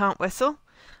 Then he can't whistle,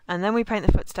 and then we paint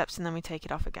the footsteps, and then we take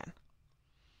it off again.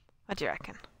 What do you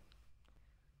reckon?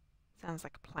 Sounds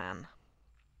like a plan.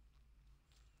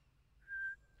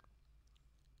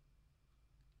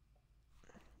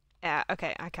 Yeah,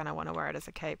 okay, I kind of want to wear it as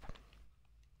a cape.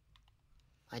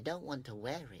 I don't want to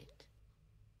wear it.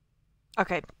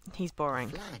 Okay, he's boring.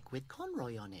 Flag with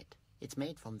conroy on it. It's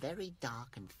made from very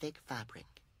dark and thick fabric.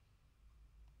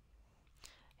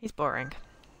 He's boring.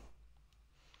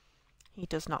 He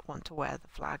does not want to wear the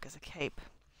flag as a cape.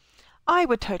 I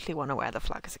would totally want to wear the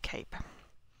flag as a cape.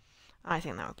 I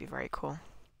think that would be very cool.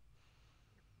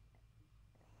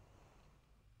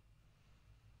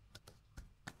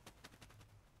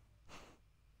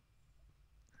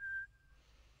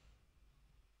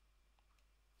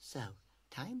 So,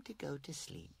 time to go to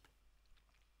sleep.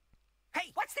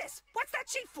 Hey, what's this? What's that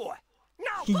sheet for?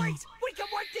 No, please! We can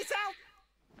work this out!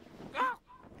 Oh.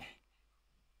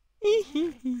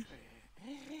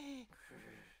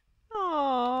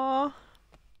 Aww.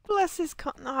 Bless his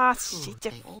con. Ah, Phew,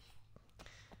 they all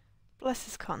bless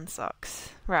his con socks.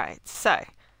 Right, so.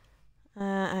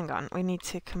 Hang on. We need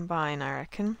to combine, I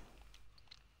reckon.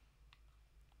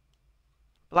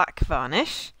 Black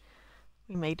varnish.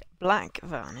 We made black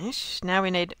varnish. Now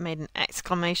we made an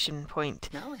exclamation point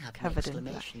now I have an covered in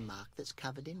black. exclamation mark that's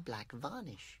covered in black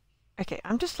varnish. Okay,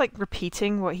 I'm just like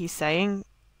repeating what he's saying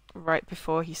right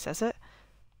before he says it.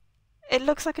 It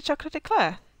looks like a chocolate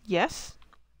eclair. Yes?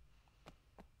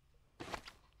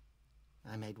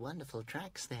 I made wonderful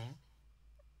tracks there.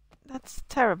 That's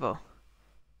terrible.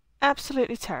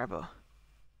 Absolutely terrible.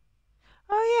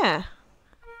 Oh yeah.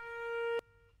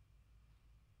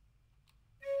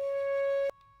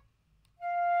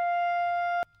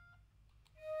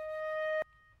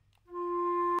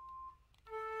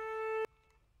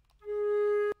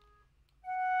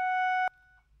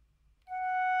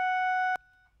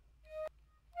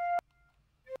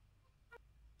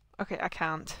 Okay, I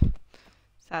can't.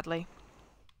 Sadly.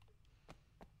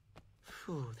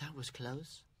 Phew, that was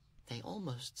close. They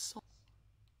almost saw.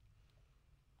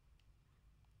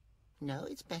 No,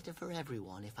 it's better for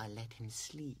everyone if I let him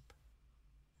sleep.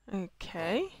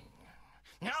 Okay.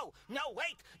 No,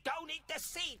 wait! Don't eat the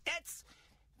seed! That's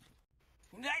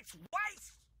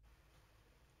rice!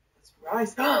 It's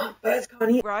rice. Birds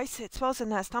can't eat rice. It swells in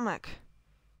their stomach.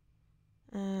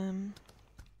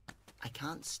 I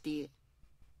can't steer.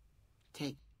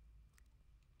 Take.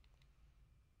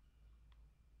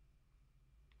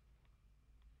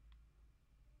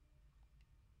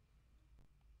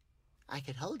 I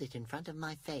could hold it in front of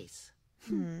my face.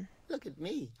 Look at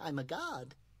me, I'm a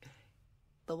god.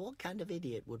 But what kind of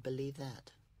idiot would believe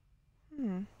that?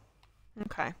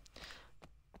 Okay.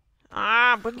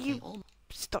 Ah, will you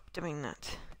stop doing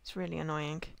that? It's really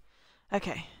annoying.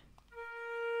 Okay.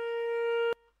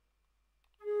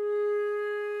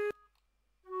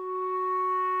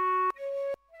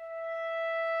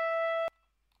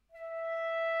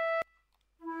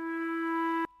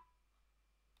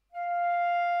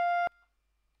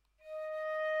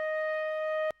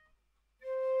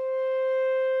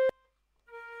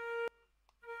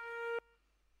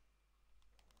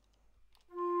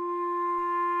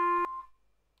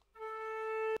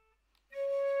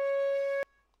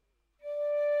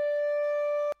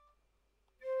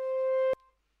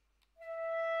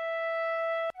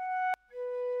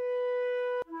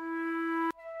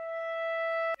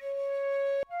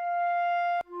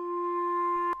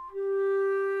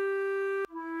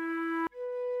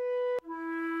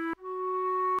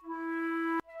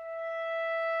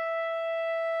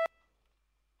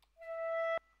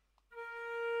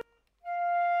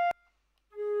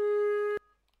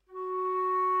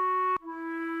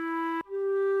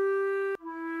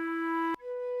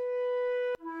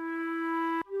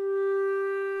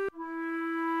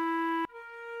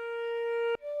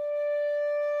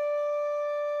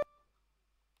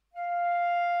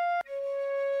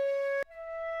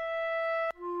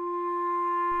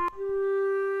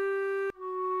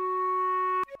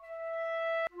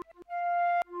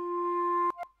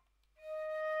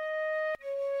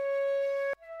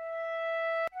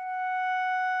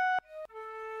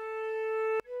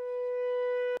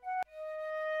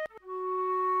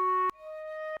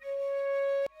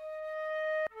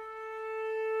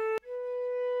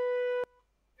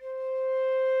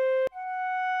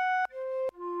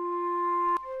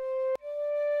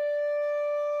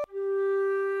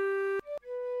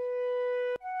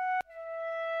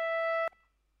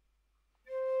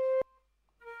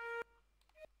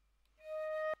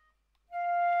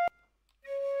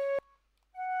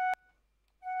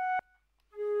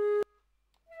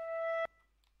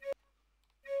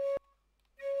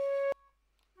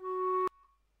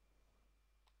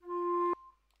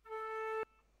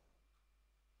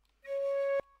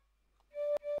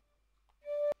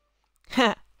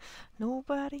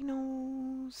 Nobody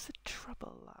knows the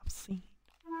trouble I've seen.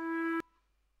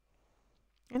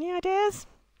 Any ideas?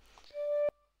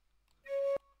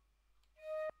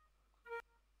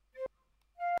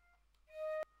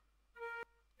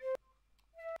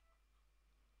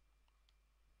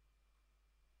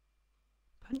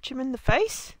 Punch him in the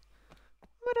face?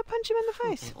 Why would I punch him in the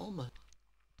face? Almost.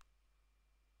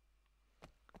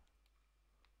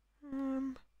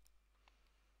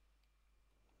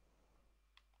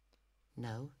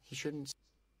 No, he shouldn't.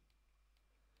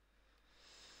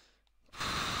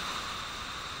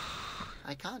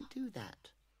 I can't do that.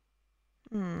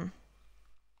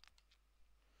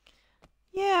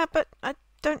 Yeah, but I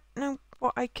don't know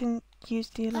what I can use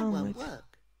the That alarm won't with.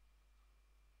 work.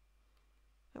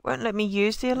 It won't let me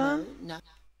use the alarm? No, no.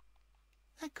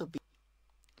 That could be.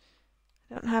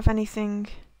 I don't have anything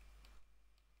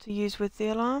to use with the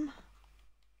alarm.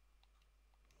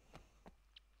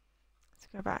 Let's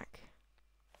go back.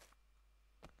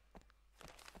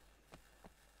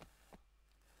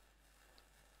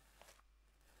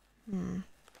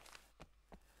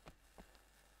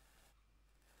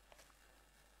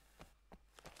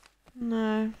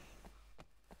 No.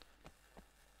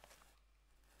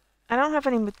 I don't have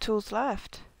any tools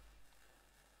left.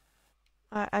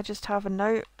 I just have a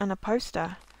note and a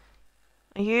poster.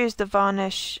 I used the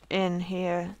varnish in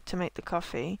here to make the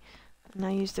coffee, and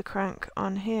I used the crank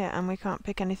on here, and we can't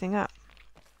pick anything up.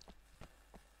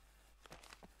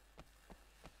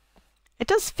 It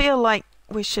does feel like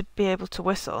we should be able to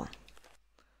whistle.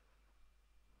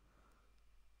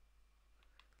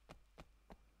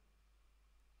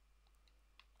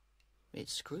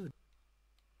 It's screwed.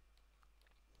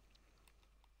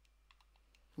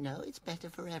 No, it's better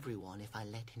for everyone if I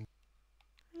let him.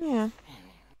 Yeah.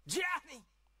 Johnny!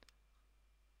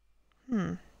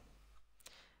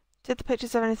 Did the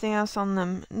pictures have anything else on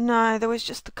them? No, there was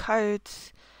just the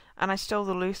codes, and I stole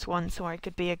the loose one so I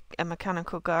could be a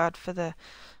mechanical guard for the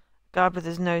guard with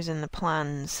his nose in the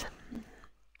plans.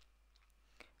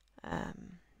 But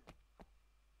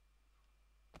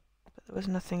there was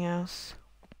nothing else.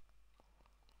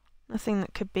 Nothing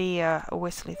that could be a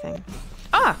whistly thing.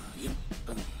 Ah!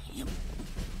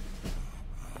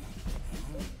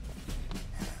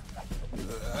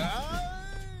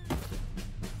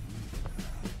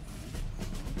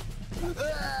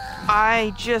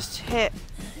 I just hit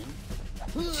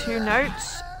 2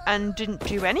 notes and didn't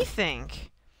do anything.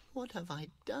 What have I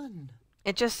done?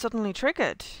 It just suddenly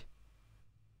triggered.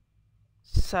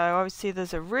 So obviously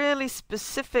there's a really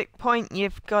specific point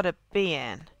you've got to be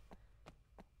in.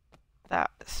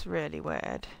 That's really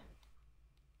weird.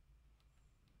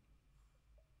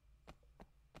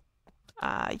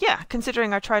 Yeah,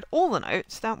 considering I tried all the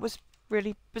notes, that was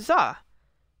really bizarre.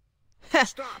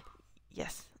 Stop!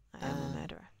 Yes, I am a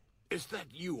murderer. Is that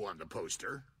you on the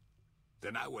poster?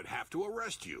 Then I would have to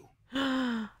arrest you.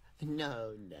 No,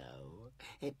 no.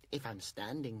 If I'm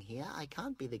standing here, I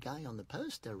can't be the guy on the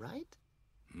poster, right?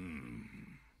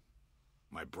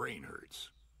 My brain hurts.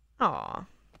 Aw.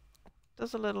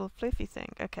 Does a little floofy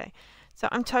thing. Okay. So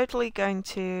I'm totally going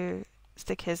to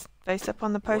stick his face up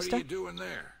on the poster. What are you doing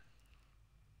there?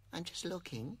 I'm just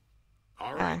looking.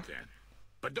 All right, then.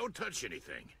 But don't touch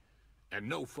anything. And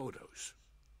no photos.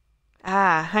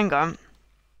 Ah, hang on.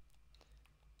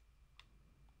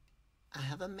 I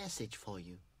have a message for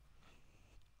you.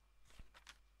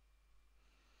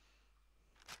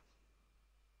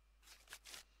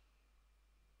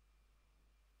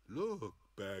 Look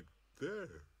back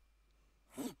there.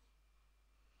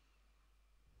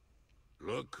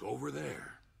 Look over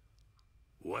there.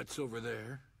 What's over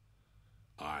there?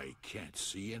 I can't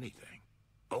see anything.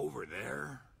 Over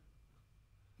there?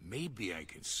 Maybe I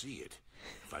can see it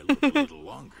if I look a little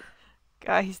longer.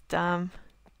 Guy's dumb.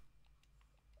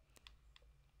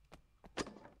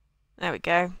 There we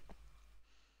go.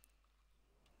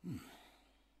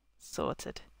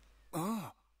 Sorted.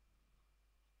 Aww.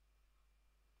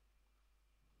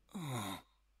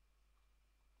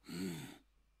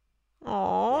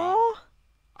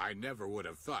 I never would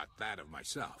have thought that of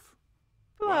myself.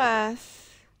 Bless.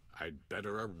 I'd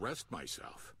better arrest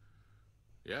myself.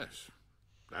 Yes,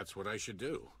 that's what I should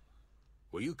do.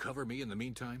 Will you cover me in the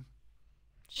meantime?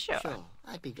 Sure. Sure,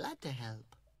 I'd be glad to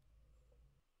help.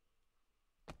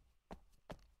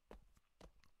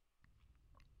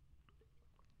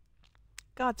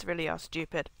 Guards really are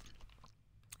stupid.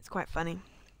 It's quite funny.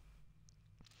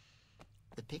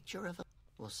 The picture of a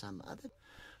or some other.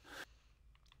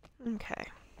 Okay.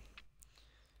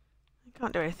 I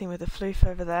can't do anything with the floof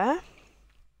over there.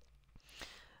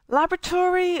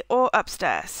 Laboratory or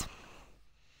upstairs?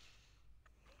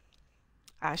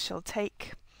 I shall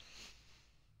take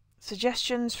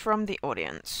suggestions from the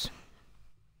audience.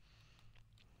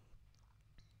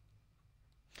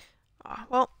 Ah,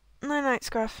 well, no night,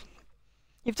 Scruff.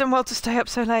 You've done well to stay up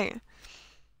so late.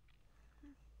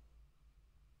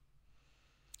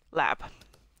 Lab.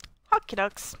 Hockey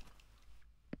ducks.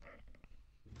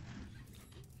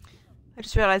 I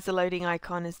just realised the loading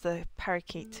icon is the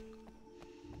parakeet.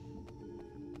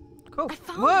 Cool.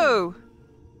 Whoa!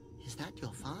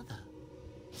 your father.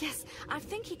 Yes, I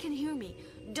think he can hear me.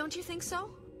 Don't you think so?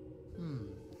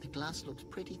 The glass looks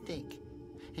pretty thick,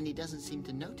 and he doesn't seem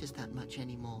to notice that much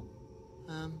anymore.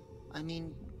 I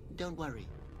mean, don't worry.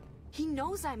 He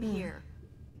knows I'm here.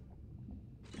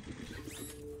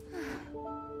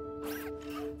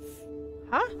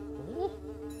 Huh?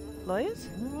 Lawyers?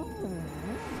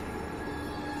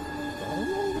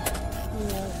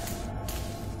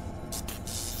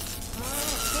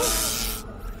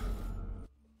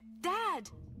 Dad!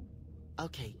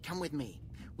 Okay, come with me.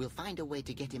 We'll find a way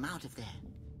to get him out of there.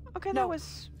 Okay, No, that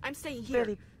was I'm staying here.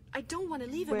 really I don't want to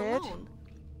leave weird. him alone.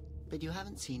 But you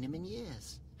haven't seen him in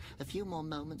years. A few more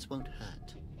moments won't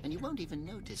hurt, and you won't even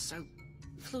notice, so...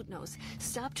 Flute Nose,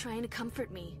 stop trying to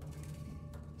comfort me.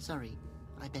 Sorry,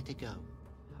 I better go.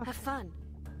 Have fun,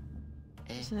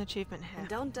 There's an achievement here. and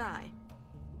don't die,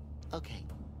 Okay,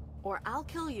 or I'll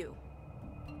kill you.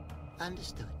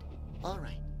 understood. All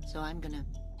right, so I'm gonna...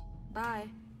 Bye.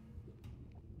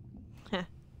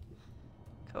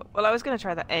 Cool. Well, I was going to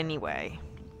try that anyway.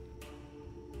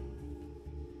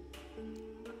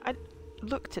 I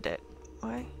looked at it.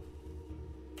 Why?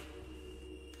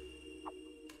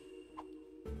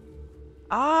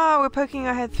 Ah, we're poking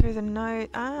our head through the nose.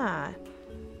 Ah.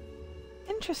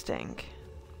 Interesting.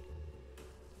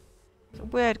 It's a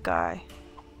weird guy.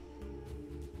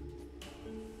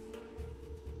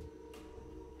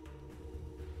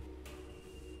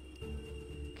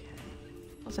 Okay.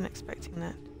 Wasn't expecting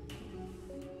that.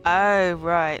 Oh,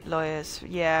 right, lawyers.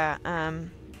 Yeah, So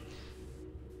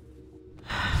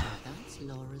that's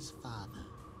Laura's father.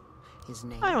 His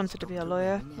name I is wanted to be a Dr.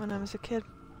 lawyer Reverend when I Neville. was a kid.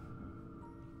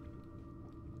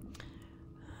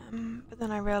 But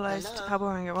then I realised Hello? how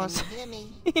boring it was. Can you hear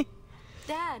me?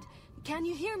 Dad, can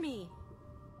you hear me?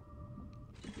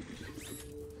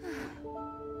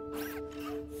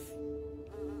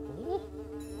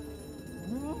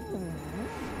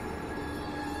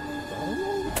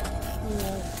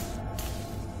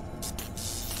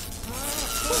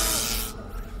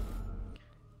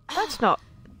 That's not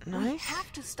We nice.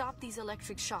 have to stop these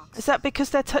electric shocks. Is that because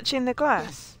they're touching the glass?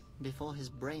 Yes, before his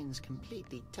brain's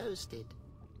completely toasted.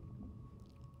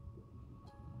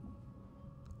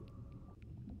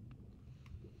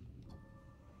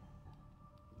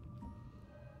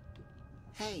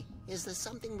 Hey, is there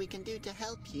something we can do to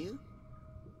help you?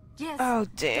 Yes. Oh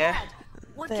dear. Dad,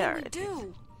 what They can are we idiots.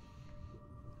 do?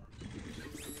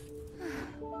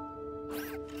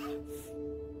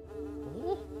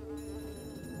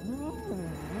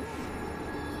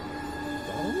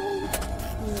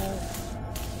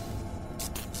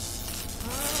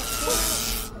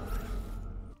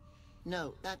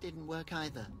 No, that didn't work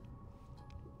either.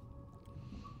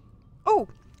 Oh,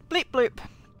 bleep bloop.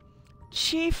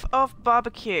 Chief of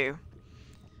Barbecue.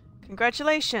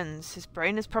 Congratulations, his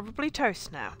brain is probably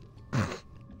toast now.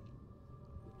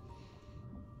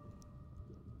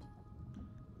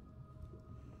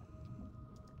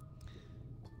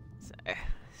 So,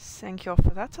 thank you all for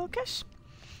that, Olkish.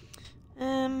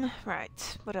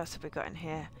 Right, what else have we got in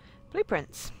here?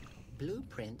 Blueprints.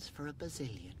 Blueprints for a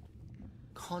bazillion.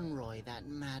 Conroy, that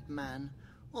madman.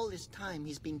 All this time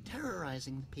he's been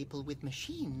terrorizing people with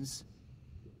machines.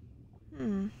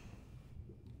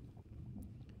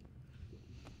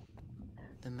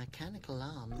 The mechanical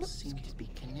arms seem to be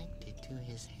connected to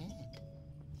his head.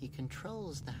 He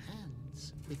controls the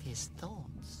hands with his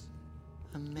thoughts.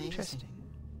 Amazing. Interesting.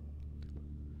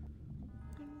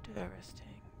 Interesting.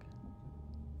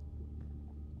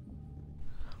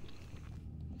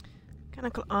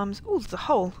 Mechanical arms. Oh, there's a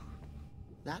hole.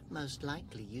 That most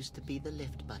likely used to be the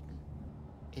lift button.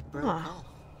 It broke Ah. off.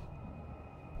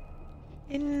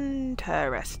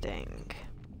 Interesting.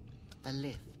 A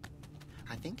lift.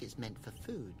 I think it's meant for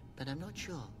food, but I'm not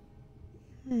sure.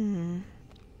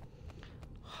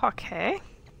 Okay.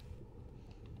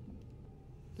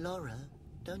 Laura,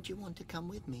 don't you want to come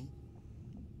with me?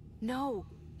 No,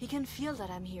 he can feel that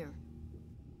I'm here.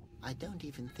 I don't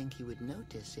even think he would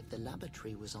notice if the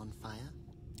laboratory was on fire.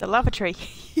 The lavatory.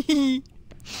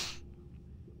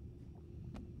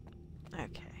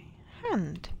 Okay.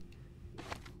 Hand.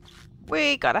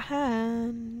 We got a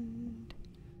hand.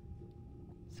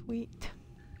 Sweet.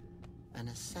 An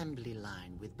assembly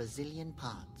line with bazillion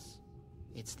parts.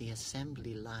 It's the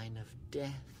assembly line of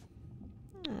death.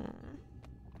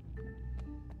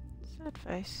 Sad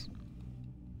face.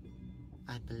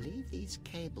 I believe these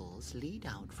cables lead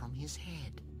out from his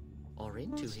head. Or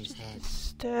into That's his just head.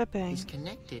 disturbing. He's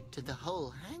connected to the whole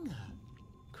hangar.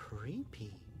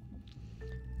 Creepy.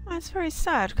 Well, it's very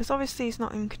sad because obviously he's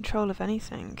not in control of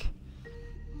anything.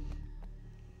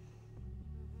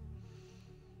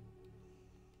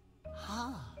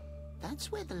 Ah, That's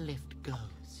where the lift goes.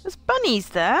 There's bunnies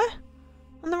there!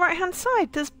 On the right-hand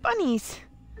side, there's bunnies!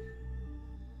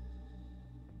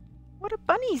 What are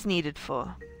bunnies needed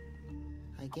for?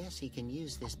 I guess he can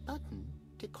use this button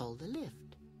to call the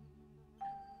lift.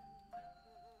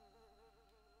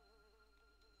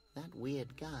 That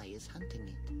weird guy is hunting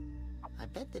it. I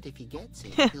bet that if he gets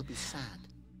it, he'll be sad.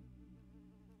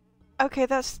 Okay,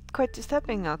 that's quite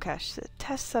disturbing, Alkash.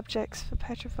 Test subjects for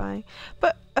petrifying.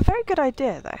 But a very good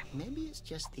idea, though. Maybe it's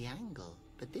just the angle,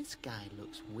 but this guy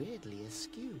looks weirdly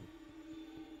askew.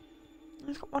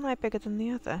 He's got one eye bigger than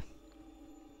the other.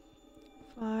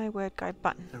 Fly, weird guy,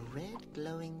 button. A red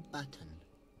glowing button.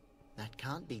 That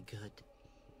can't be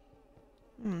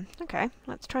good. Okay,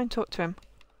 let's try and talk to him.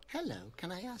 Hello,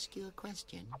 can I ask you a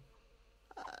question?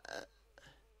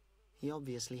 He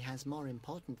obviously has more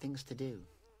important things to do.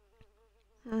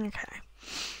 Okay.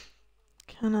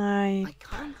 Can I... I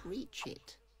can't reach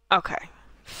it. Okay,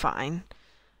 fine.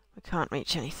 We can't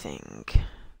reach anything.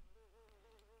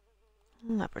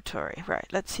 Laboratory. Right,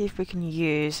 let's see if we can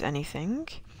use anything.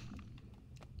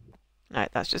 No,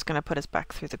 that's just going to put us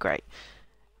back through the grate.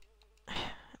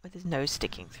 With his nose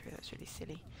sticking through, that's really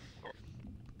silly.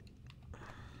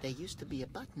 There used to be a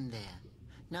button there.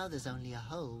 Now there's only a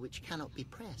hole which cannot be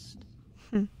pressed.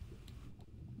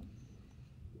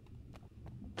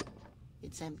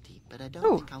 It's empty, but I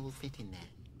don't think I will fit in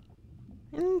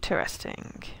there.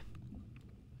 Interesting.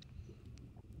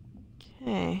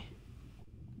 Okay.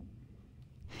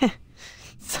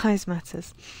 Size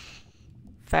matters.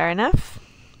 Fair enough.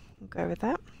 We'll go with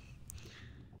that.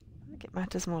 I think it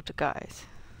matters more to guys.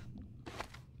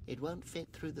 It won't fit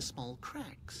through the small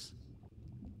cracks.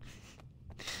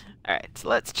 Alright, so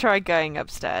let's try going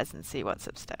upstairs and see what's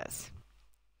upstairs.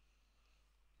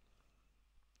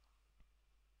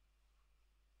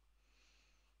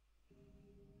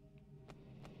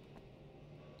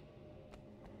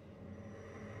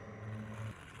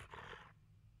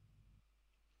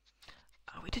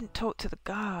 Oh, we didn't talk to the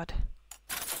guard.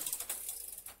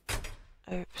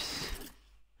 Oops.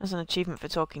 There's an achievement for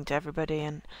talking to everybody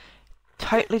and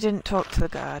totally didn't talk to the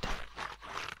guard.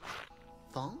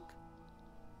 Fonk?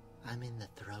 I'm in the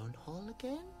throne hall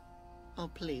again? Oh,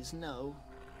 please, no.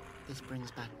 This brings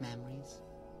back memories.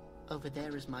 Over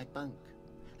there is my bunk,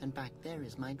 and back there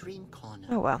is my dream corner.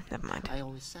 Oh well, never mind. I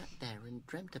always sat there and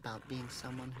dreamt about being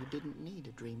someone who didn't need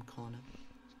a dream corner.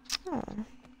 Oh.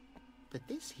 But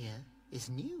this here is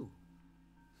new.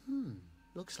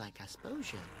 Looks like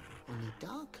Asposia, only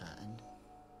darker and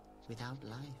without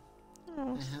life.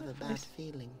 Oh, I have a bad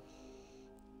feeling.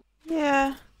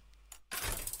 Yeah.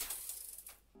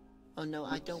 Oh no,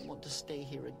 I don't want to stay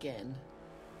here again.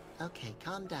 Okay,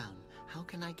 calm down. How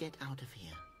can I get out of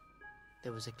here?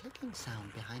 There was a clicking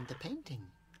sound behind the painting.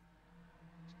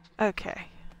 Okay.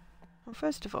 Well,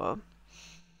 first of all,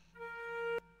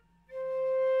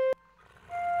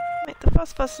 make the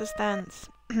phosphorus dance.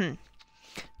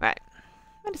 Right.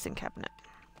 Medicine cabinet.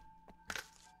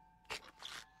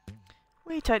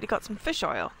 We totally got some fish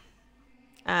oil.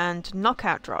 And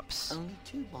knockout drops. Only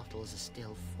 2 bottles are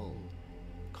still full.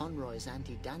 Conroy's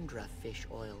anti-dandruff fish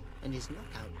oil and his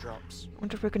knockout drops.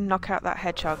 Wonder if we can knock out that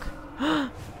hedgehog.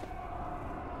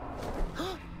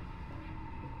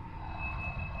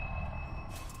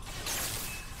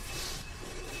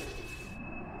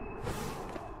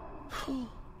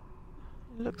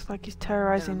 Looks like he's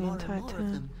terrorizing the entire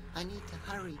town. I need to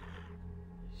hurry.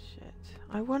 Shit.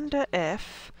 I wonder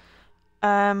if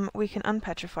we can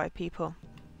unpetrify people.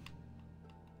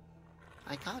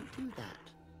 I can't do that.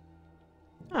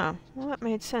 Oh, well that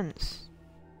made sense.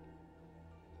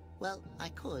 Well, I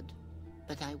could,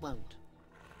 but I won't.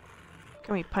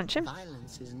 Can we punch him?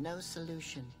 Violence is no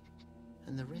solution,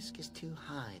 and the risk is too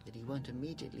high that he won't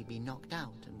immediately be knocked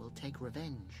out and will take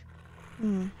revenge.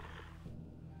 I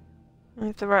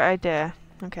have the right idea.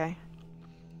 Okay.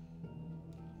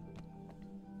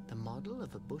 The model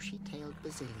of a bushy-tailed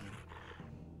Basilian.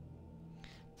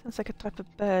 Sounds like a type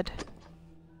of bird.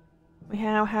 We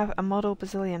now have a model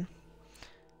Basilian.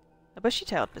 A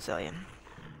bushy-tailed Basilian.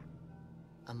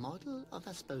 A model of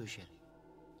Asposia,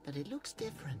 but it looks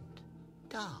different.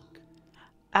 Dark.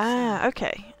 Ah,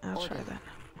 okay. I'll try Orderly. that.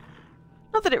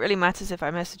 Not that it really matters if I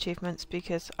miss achievements,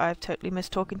 because I've totally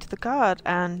missed talking to the guard,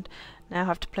 and now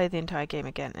have to play the entire game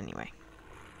again anyway.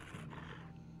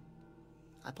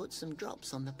 I put some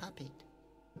drops on the puppet.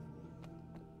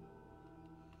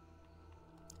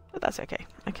 But that's okay.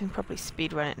 I can probably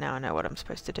speedrun it now. I know what I'm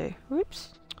supposed to do. Whoops.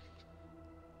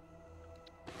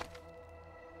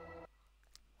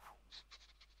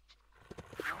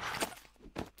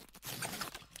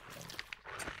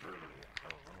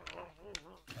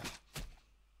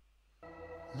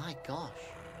 My Gosh,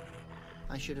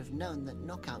 I should have known that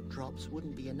knockout drops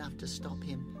wouldn't be enough to stop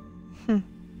him.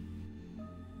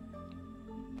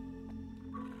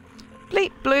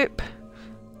 Bleep bloop.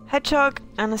 Hedgehog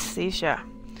anesthesia.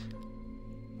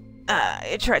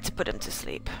 It tried to put him to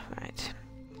sleep. Right.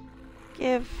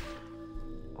 Give.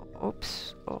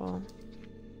 Oops. Or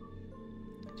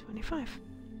 25.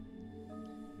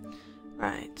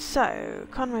 Right. So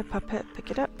Conroy puppet,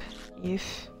 pick it up.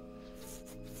 Youth.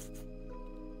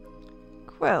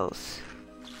 Quills.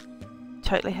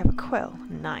 Totally have a quill.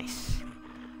 Nice.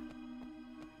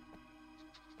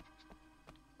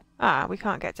 Ah, we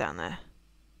can't get down there.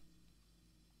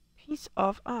 Piece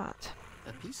of art.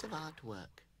 A piece of artwork.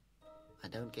 I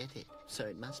don't get it, so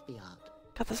it must be art.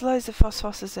 God, there's loads of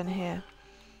phosphorus in here.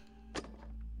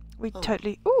 We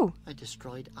totally... Ooh! I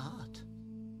destroyed art.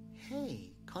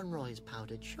 Hey, Conroy's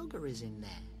powdered sugar is in there.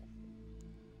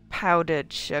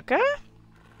 Powdered sugar?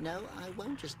 No, I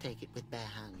won't just take it with bare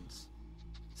hands.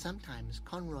 Sometimes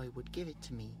Conroy would give it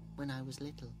to me when I was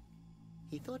little.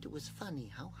 He thought it was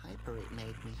funny how hyper it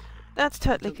made me. That's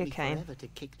totally It took me cocaine. forever to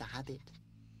kick the habit.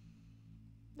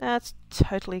 That's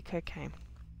totally cocaine.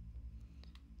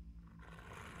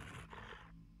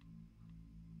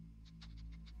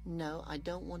 No, I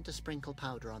don't want to sprinkle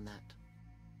powder on that.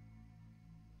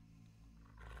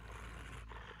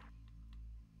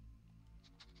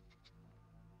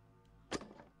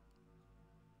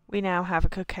 We now have a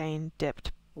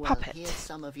cocaine-dipped Well, puppet. here's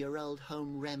some of your old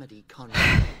home remedy,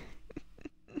 Conroy.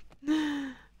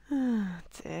 Oh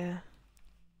dear.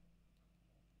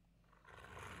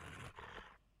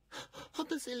 A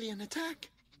Basilian attack!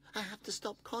 I have to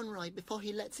stop Conroy before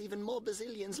he lets even more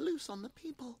Basilians loose on the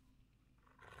people.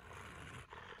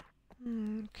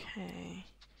 Okay.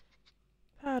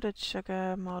 Powdered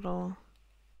sugar model.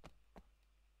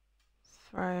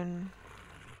 Throne.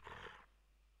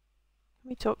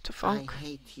 We talked to Fonk. I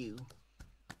hate you.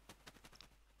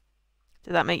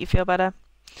 Did that make you feel better?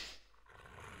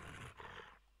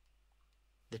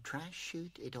 The trash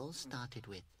chute it all started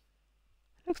with.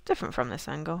 Looks different from this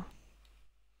angle.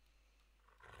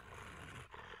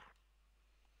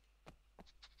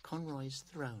 Conroy's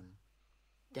throne.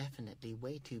 Definitely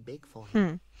way too big for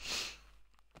him.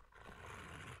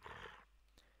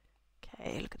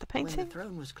 Okay, look at the When painting. the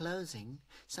throne was closing,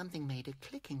 something made a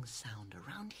clicking sound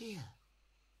around here.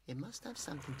 It must have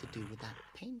something to do with that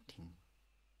painting.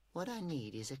 What I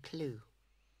need is a clue.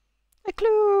 A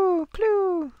clue!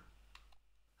 Clue!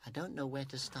 I don't know where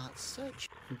to start search,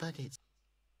 but it's...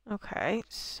 Okay,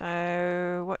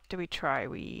 so what do we try?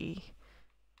 We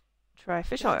try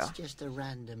fish That's oil. just a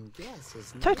random guess,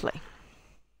 isn't it? Totally.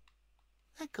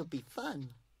 That could be fun.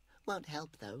 Won't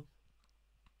help, though.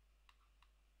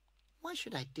 Why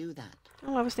should I do that?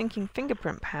 Oh, I was thinking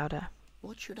fingerprint powder.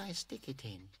 What should I stick it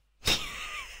in?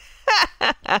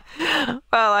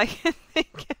 Well, I can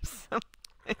think of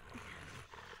something.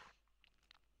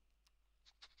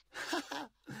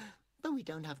 But we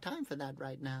don't have time for that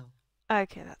right now.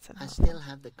 Okay, that's I enough. still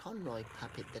have the Conroy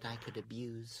puppet that I could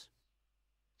abuse.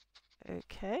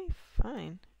 Okay,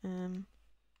 fine.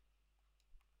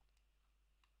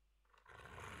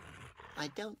 I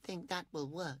don't think that will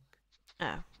work.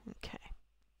 Oh, okay.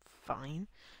 Fine.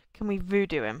 Can we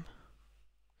voodoo him?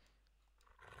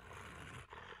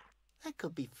 That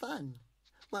could be fun.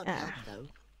 Won't Ah. help, though.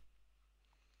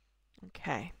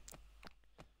 Okay.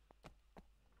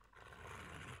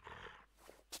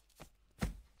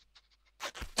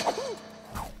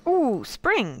 Ooh,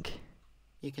 spring!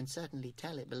 You can certainly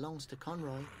tell it belongs to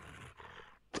Conroy.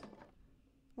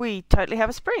 We totally have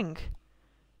a spring.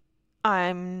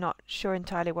 I'm not sure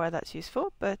entirely why that's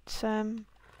useful, but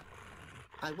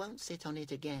I won't sit on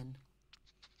it again.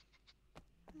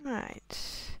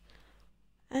 right.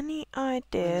 Any When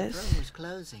the ideas? throne was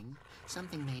closing,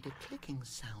 something made a clicking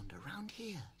sound around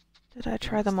here. Did I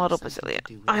try must the have model something to Basilian?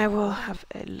 do with I that will wire. have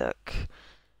a look.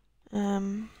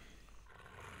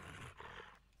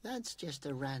 That's just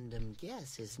a random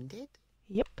guess, isn't it?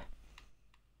 Yep.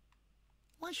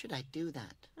 Why should I do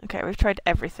that? Okay, we've tried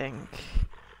everything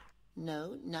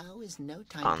No, now is no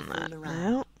time on to that fool around.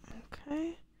 now.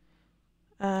 Okay.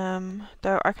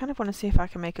 Though I kind of want to see if I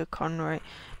can make a Conroy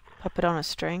puppet on a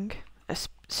string. A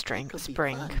string, Could be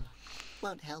spring. fun.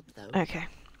 Won't help, though. Okay.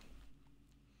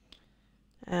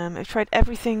 I've tried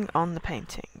everything on the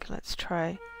painting. Let's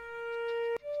try.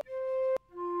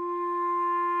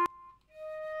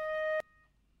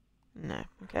 No,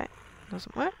 okay.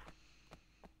 Doesn't work.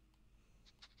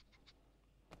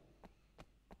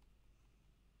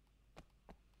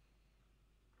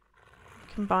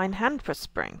 Combine hand for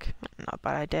spring. Not a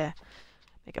bad idea.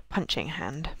 Make a punching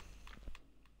hand.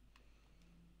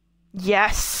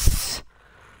 Yes!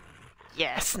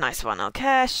 Yes, nice one,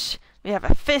 Alkesh. We have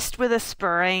a fist with a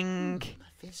spring.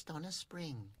 A fist on a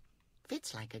spring.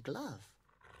 Fits like a glove.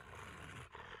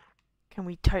 Can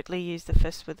we totally use the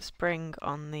fist with a spring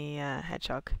on the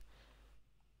hedgehog?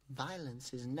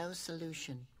 Violence is no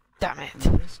solution. Damn it.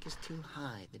 The risk is too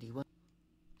high that he won't.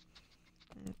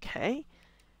 Okay.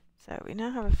 So we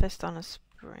now have a fist on a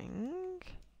spring.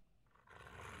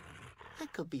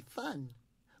 That could be fun.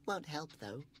 Won't help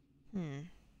though.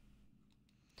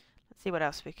 Let's see what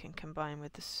else we can combine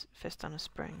with this fist on a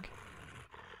spring.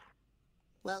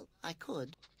 Well, I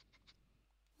could.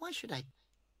 Why should I?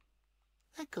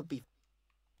 That could be.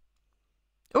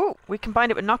 Oh, we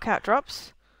combined it with knockout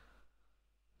drops.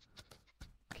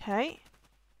 Okay.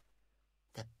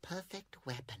 The perfect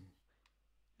weapon.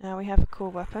 Now we have a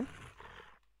cool weapon.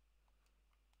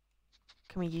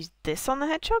 Can we use this on the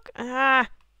hedgehog? Ah!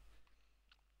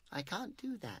 I can't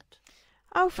do that.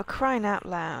 Oh, for crying out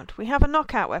loud. We have a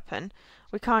knockout weapon.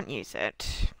 We can't use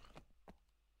it.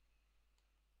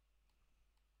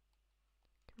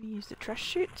 Can we use the trash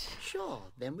chute? Sure,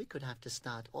 then we could have to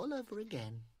start all over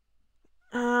again.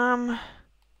 Did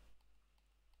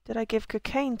I give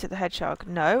cocaine to the hedgehog?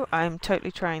 No, I'm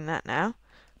totally trying that now.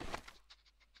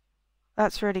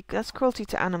 That's cruelty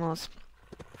to animals.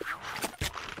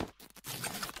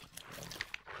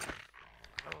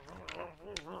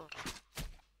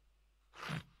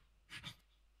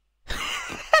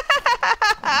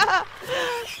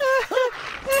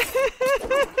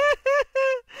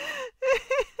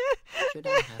 Should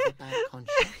I have a bad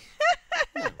conscience?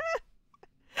 No.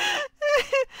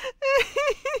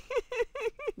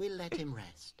 We'll let him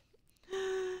rest.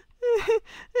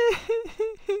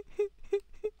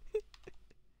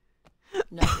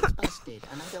 No, it's busted,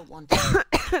 and I don't want to.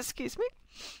 Excuse me.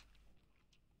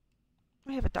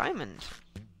 We have a diamond.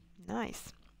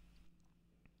 Nice.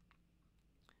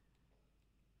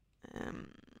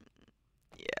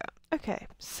 Yeah. Okay.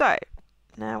 So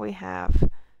now we have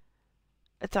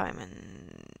a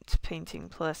diamond painting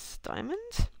plus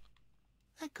diamond.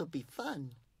 That could be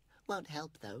fun. Won't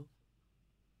help though.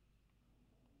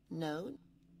 No.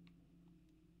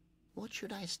 What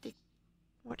should I stick?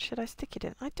 What should I stick it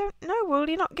in? I don't know, Will.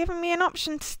 You're not giving me an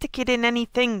option to stick it in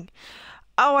anything.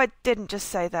 Oh, I didn't just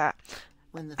say that.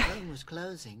 When the phone was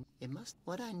closing, it must.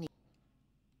 What I need.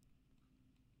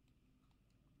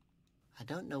 I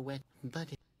don't know where, but.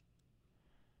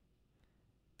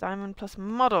 Diamond plus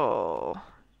model.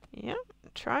 Yeah,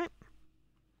 try it.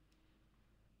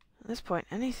 At this point,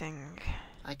 anything.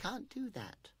 I can't do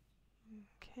that.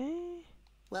 Okay.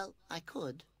 Well, I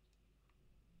could.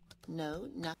 No.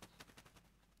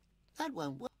 That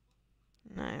won't work.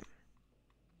 No.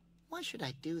 Why should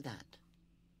I do that?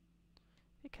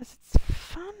 Because it's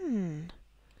fun.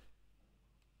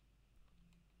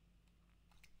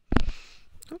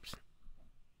 Oops.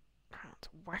 Trying to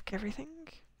whack everything.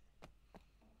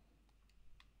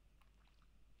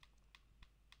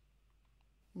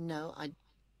 No, I.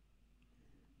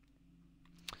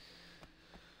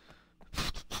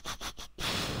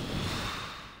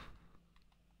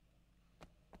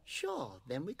 Sure,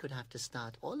 then we could have to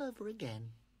start all over again.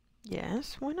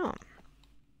 Yes, why not?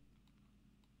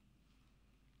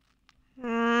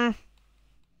 Did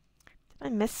I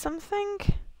miss something?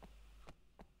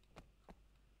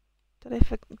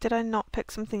 Did I not pick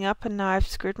something up and now I've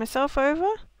screwed myself over?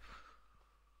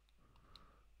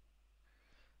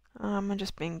 I'm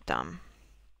just being dumb.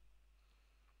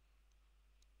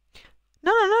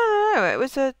 No. It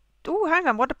was a... Oh, hang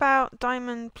on. What about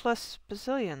diamond plus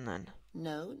bazillion then?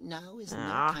 No, now is no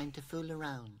Ah. time to fool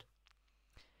around.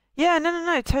 Yeah,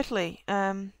 no, totally.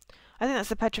 I think that's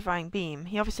the petrifying beam.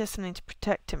 He obviously has something to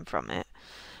protect him from it.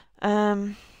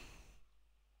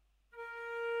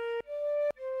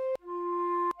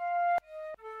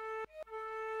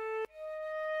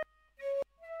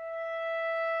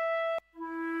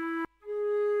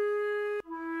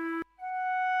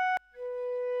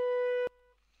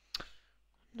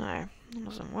 No, that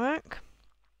doesn't work.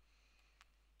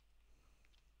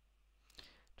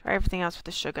 Try everything else with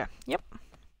the sugar. Yep.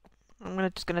 I'm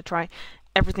just gonna try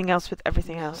everything else with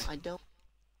everything No, else. I don't.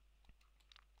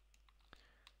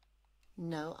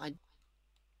 No, I.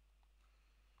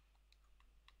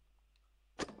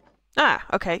 Ah,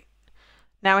 okay.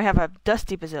 Now we have a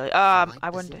dusty bazillion. like I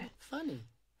this, wonder. isn't it? Funny.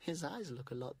 His eyes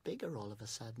look a lot bigger all of a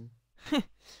sudden.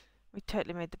 We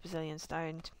totally made the bazillion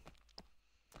stoned.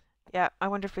 Yeah, I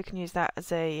wonder if we can use that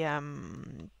as a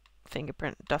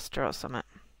fingerprint duster or something.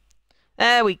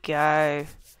 There we go.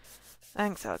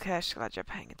 Thanks, Alkesh. Glad you're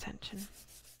paying attention.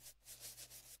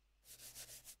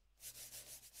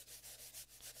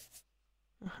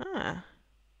 Ha!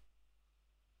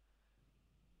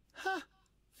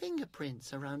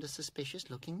 Fingerprints around a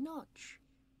suspicious-looking notch.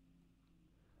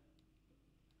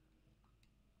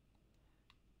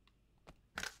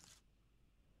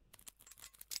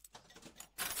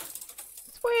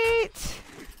 Sweet!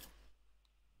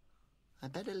 I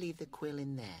better leave the quill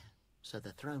in there, so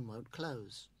the throne won't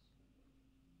close.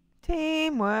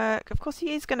 Teamwork. Of course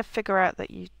he is going to figure out that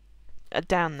you are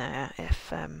down there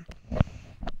if, yeah.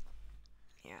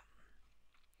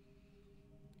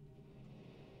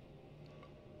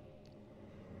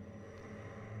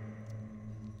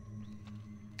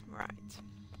 Right.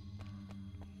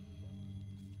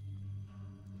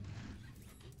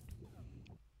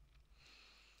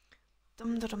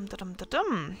 Dum da dum da dum da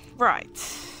dum.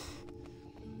 Right.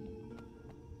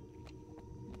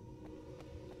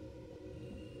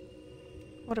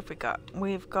 What have we got?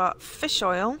 We've got fish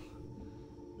oil,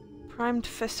 primed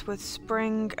fist with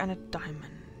spring, and a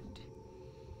diamond.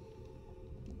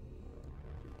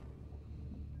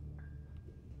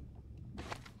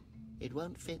 It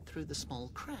won't fit through the small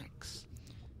cracks.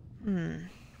 Okay.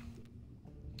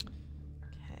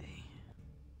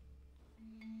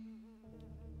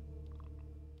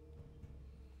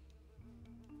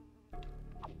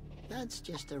 That's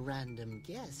just a random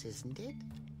guess, isn't it?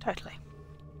 Totally.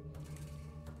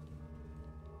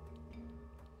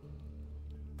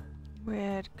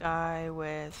 Weird guy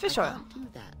with fish I oil. can't do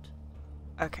that.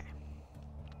 Okay.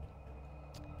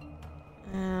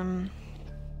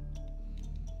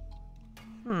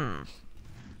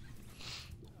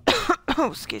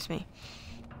 Oh, excuse me.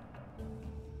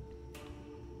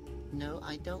 No,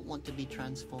 I don't want to be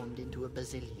transformed into a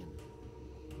bazillion.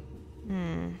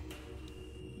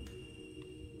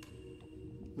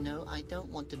 No, I don't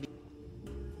want to be...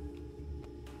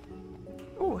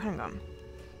 Oh, hang on.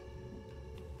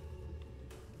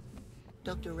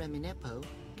 Dr. Reminepo,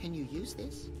 can you use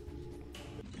this?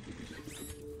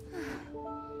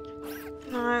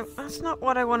 No, that's not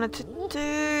what I wanted to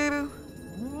do.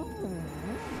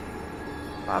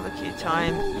 Barbecue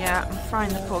time. Yeah, I'm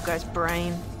frying the poor guy's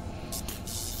brain.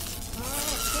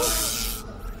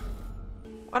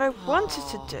 What I wanted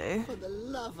to do... For the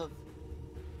love of...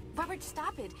 Robert,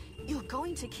 stop it. You're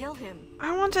going to kill him.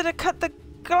 I wanted to cut the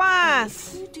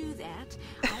glass! If you do that,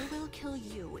 I will kill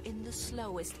you in the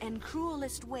slowest and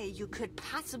cruelest way you could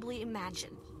possibly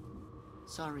imagine.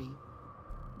 Sorry.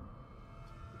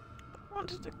 I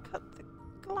wanted to cut the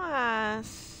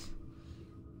glass.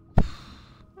 I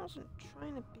wasn't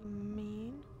trying to be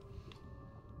mean.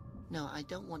 No, I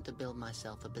don't want to build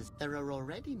myself a bazillion. There are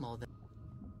already more than...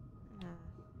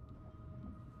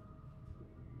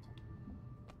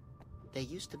 There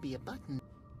used to be a button.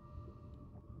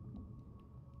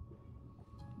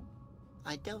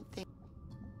 I don't think...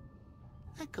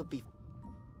 That could be...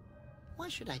 Why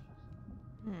should I...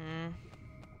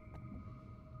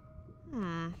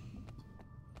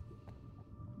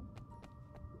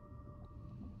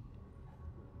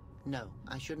 No,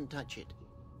 I shouldn't touch it.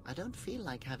 I don't feel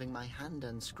like having my hand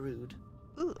unscrewed.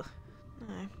 Ugh.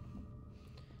 No.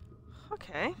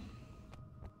 Okay.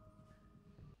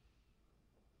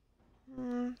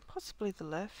 Possibly the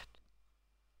left.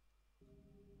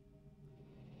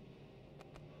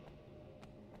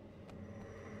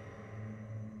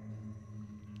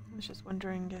 I was just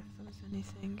wondering if there was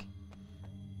anything.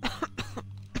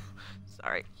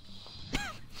 Sorry.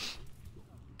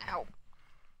 Ow.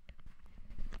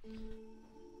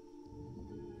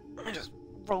 I just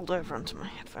rolled over onto my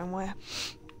headphone wire.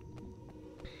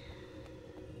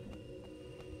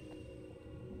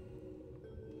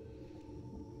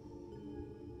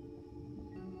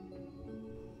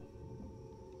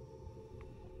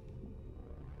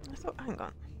 I thought, hang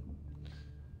on.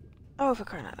 Oh, for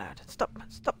crying out loud. Stop,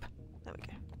 stop. There we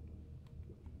go.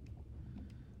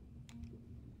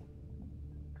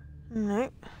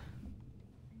 Nope.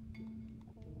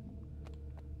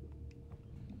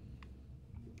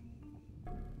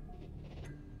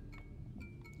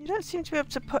 You don't seem to be able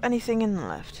to put anything in the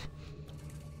left.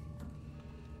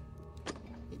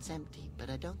 It's empty, but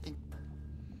I don't think...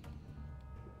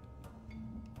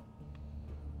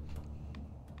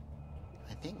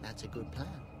 I think that's a good plan.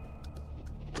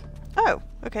 Oh,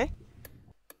 okay.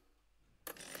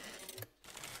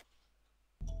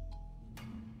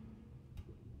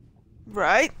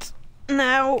 Right.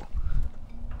 Now.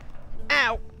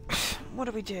 Ow. What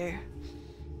do we do?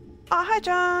 Oh, hi,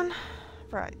 John.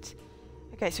 Right.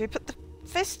 Okay, so we put the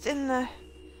fist in the...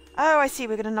 Oh, I see.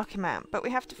 We're going to knock him out. But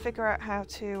we have to figure out how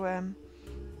to...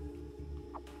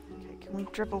 Okay, can we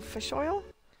dribble fish oil?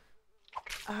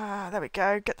 Ah, there we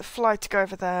go. Get the fly to go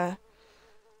over there.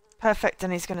 Perfect.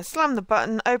 And he's going to slam the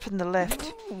button, open the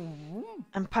lift,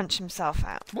 and punch himself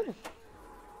out.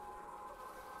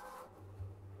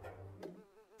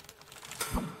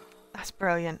 That's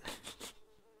brilliant.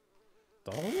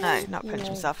 No, not punch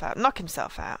himself out. Knock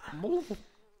himself out.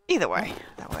 Either way,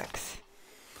 that works.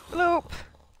 Bloop.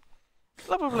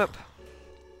 Bloop, bloop, bloop.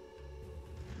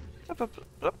 Bloop, bloop,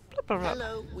 bloop, bloop, bloop.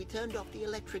 Hello, we turned off the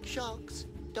electric shocks.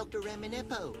 Dr.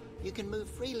 Reminepo, you can move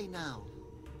freely now.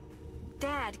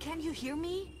 Dad, can you hear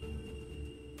me?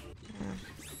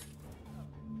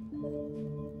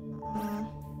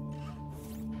 Aww.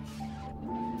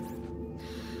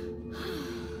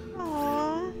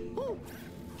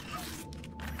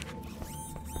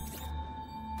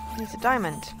 Needs a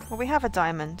diamond. Well, we have a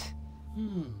diamond.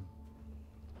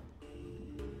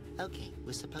 Okay,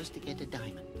 we're supposed to get a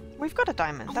diamond. We've got a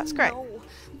diamond. Oh, That's great. no.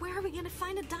 Where are we gonna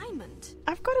find a diamond?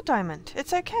 I've got a diamond.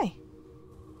 It's okay.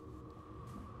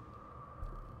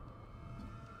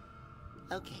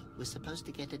 Okay, we're supposed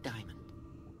to get a diamond.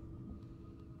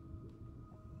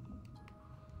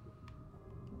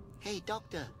 Hey,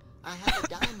 Doctor, I have a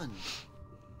diamond.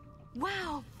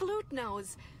 Wow, flute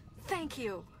nose. Thank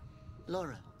you.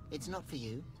 Laura, it's not for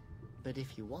you, but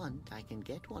if you want, I can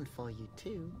get one for you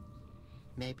too.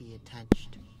 Maybe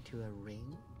attached to a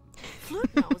ring?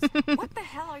 Flute nose? What the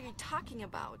hell are you talking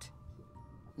about?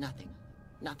 Nothing.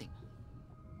 Nothing.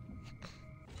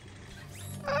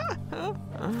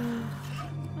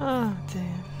 Oh dear.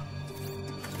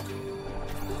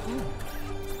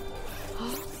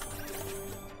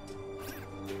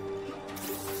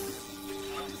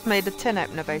 Made a tin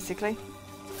opener basically.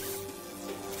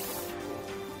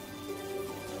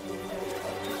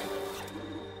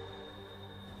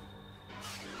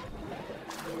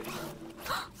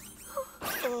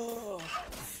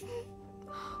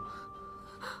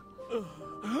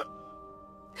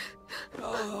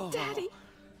 Daddy!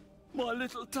 My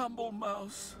little tumble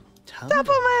mouse.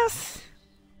 Double mouse!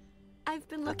 I've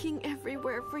been looking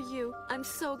everywhere for you. I'm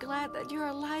so glad that you're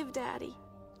alive, Daddy.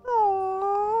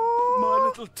 Aww. My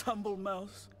little tumble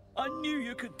mouse. I knew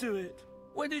you could do it.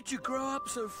 When did you grow up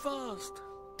so fast?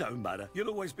 Don't matter. You'll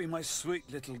always be my sweet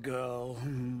little girl.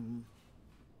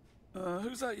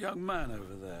 Who's that young man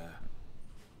over there?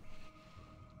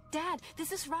 Dad,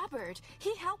 this is Robert.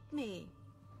 He helped me.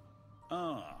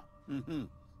 Ah,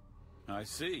 I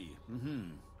see.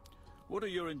 What are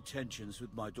your intentions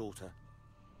with my daughter?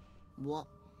 What?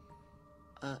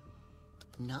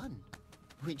 None.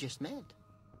 We just met.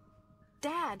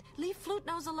 Dad, leave Flute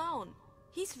Nose alone.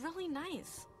 He's really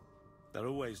nice. They're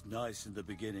always nice in the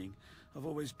beginning. I've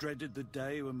always dreaded the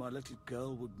day when my little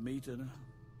girl would meet an...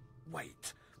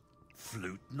 Wait,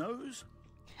 Flute Nose?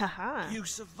 Haha. You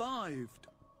survived.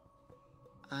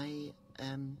 I,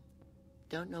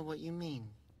 don't know what you mean.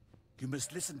 You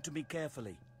must listen to me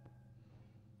carefully.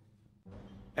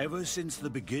 Ever since the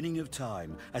beginning of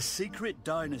time, a secret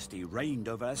dynasty reigned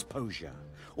over Asposia.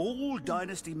 All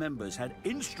dynasty members had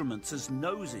instruments as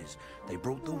noses. They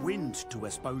brought the wind to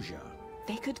Asposia.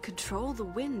 They could control the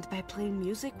wind by playing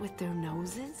music with their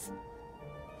noses?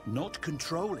 Not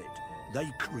control it, they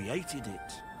created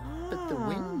it. But the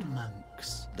wind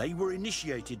monks. They were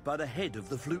initiated by the head of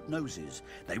the Flute Noses.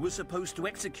 They were supposed to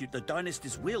execute the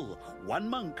dynasty's will, one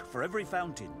monk for every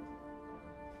fountain.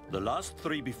 The last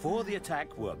three before the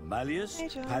attack were Malleus, Hey,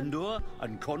 John. Pandor,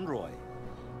 and Conroy.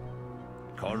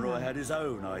 Conroy had his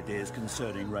own ideas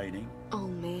concerning reigning. Oh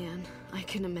man, I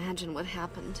can imagine what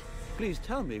happened. Please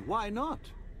tell me, why not?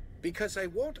 Because I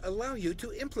won't allow you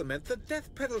to implement the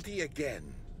death penalty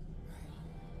again.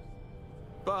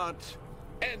 But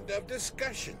End of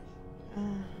discussion.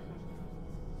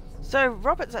 So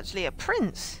Robert's actually a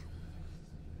prince.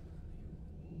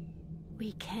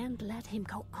 We can't let him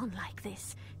go on like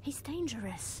this. He's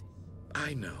dangerous.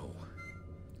 I know.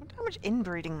 I wonder how much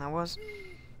inbreeding there was.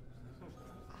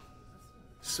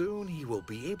 Soon he will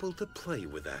be able to play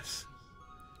with us.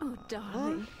 Oh,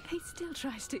 darling. He still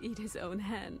tries to eat his own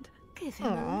hand. Give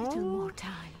him a little more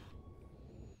time.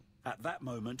 At that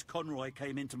moment, Conroy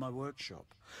came into my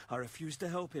workshop. I refused to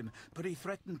help him, but he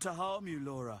threatened to harm you,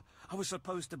 Laura. I was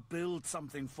supposed to build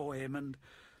something for him and...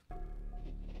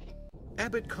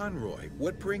 Abbot Conroy,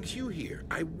 what brings you here?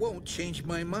 I won't change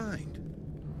my mind.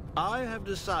 I have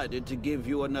decided to give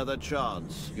you another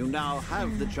chance. You now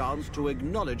have the chance to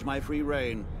acknowledge my free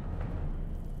reign.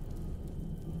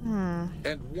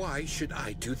 And why should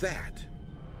I do that?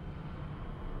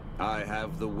 I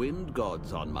have the wind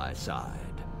gods on my side.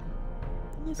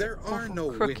 There are awful no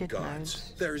wind crooked gods.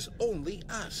 nose. There's only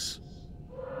us.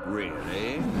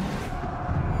 Really?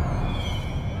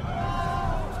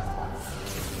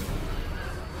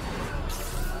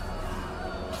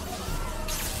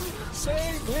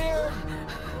 Save him!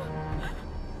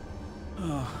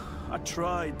 I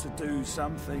tried to do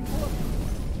something.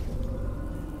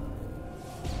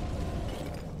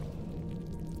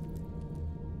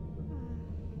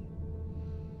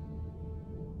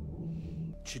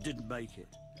 but you didn't make it.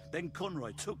 Then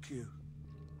Conroy took you.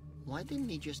 Why didn't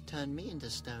he just turn me into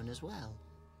stone as well?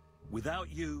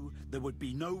 Without you, there would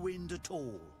be no wind at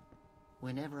all.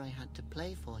 Whenever I had to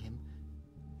play for him,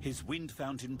 His wind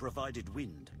fountain provided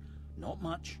wind. Not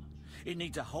much. It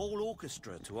needs a whole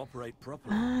orchestra to operate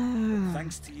properly. But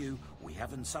thanks to you, we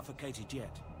haven't suffocated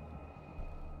yet.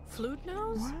 Flute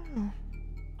nose? Wow.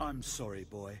 I'm sorry,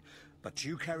 boy, but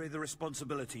you carry the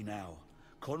responsibility now.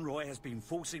 Conroy has been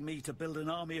forcing me to build an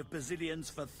army of Basilians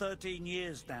for 13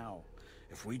 years now.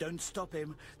 If we don't stop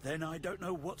him, then I don't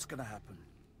know what's going to happen.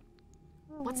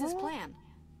 What's his plan?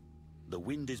 The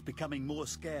wind is becoming more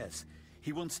scarce.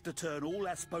 He wants to turn all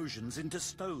Asposians into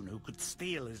stone who could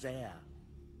steal his air.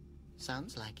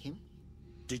 sounds like him.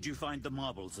 Did you find the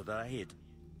marbles that I hid?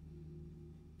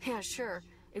 Yeah, sure.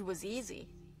 It was easy.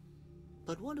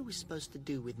 But what are we supposed to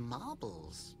do with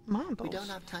marbles? Marbles? We don't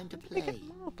have time to Where did we play. get We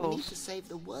marbles? need to save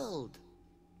the world.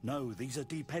 No, these are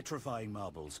depetrifying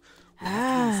marbles. We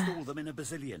have to install them in a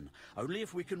Basilian. Only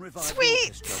if we can revive the Sweet!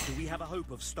 orchestra do we have a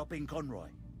hope of stopping Conroy.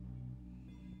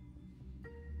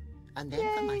 And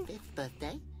then for my 5th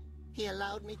birthday, he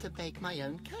allowed me to bake my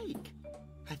own cake.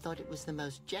 I thought it was the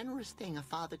most generous thing a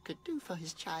father could do for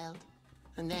his child.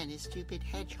 And then his stupid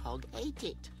hedgehog ate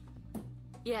it.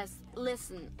 Yes,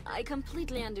 listen, I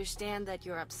completely understand that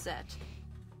you're upset.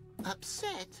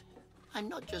 Upset? I'm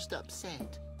not just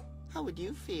upset. How would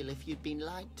you feel if you'd been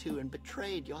lied to and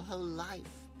betrayed your whole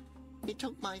life? He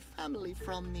took my family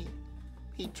from me.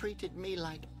 He treated me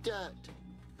like dirt.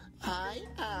 I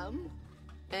am...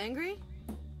 Angry?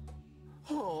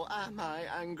 Oh, am I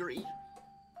angry?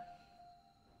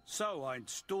 So I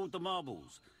installed the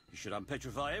marbles. You should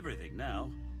unpetrify everything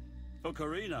now.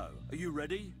 Ocarino, are you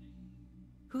ready?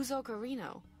 Who's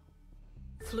Ocarino?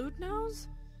 Flute nose?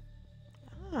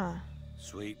 Ah.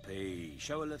 Sweet pea,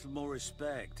 show a little more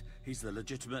respect. He's the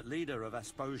legitimate leader of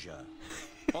Asposia.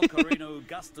 Ocarino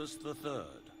Augustus III.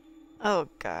 Oh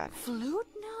god. Flute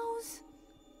nose?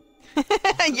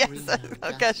 Yes. Ocarina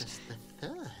Oh gosh. Augustus the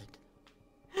Third.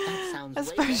 That sounds I way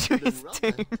suppose better she was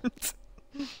than Robert.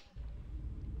 doomed.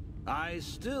 I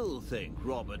still think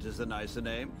Robert is the nicer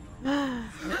name.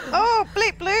 Oh,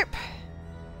 bleep bloop.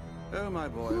 Oh, my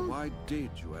boy, why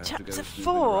did you have to go Chapter snooping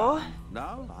 4, around?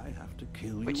 Now I have to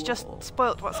kill you which just all.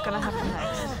 spoilt what's going to happen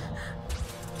next.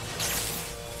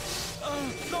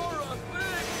 Oh, Nora!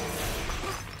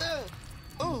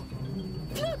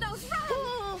 Flute nose, run!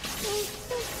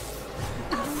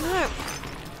 No.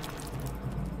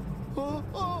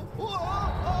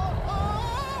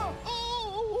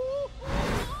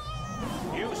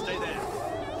 You stay there.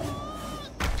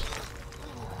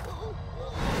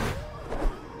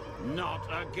 Not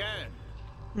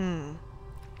again.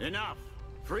 Enough.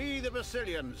 Free the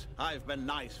Basilians. I've been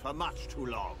nice for much too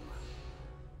long.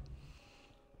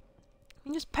 You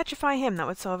can just petrify him, that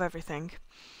would solve everything.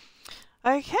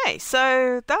 Okay,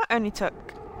 so that only took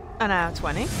an hour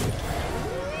 20.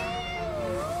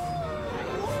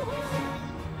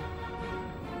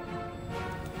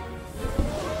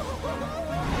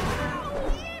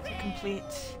 To complete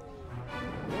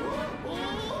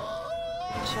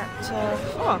chapter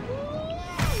 4.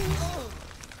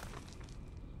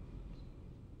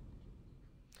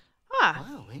 Ah,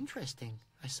 Wow, interesting.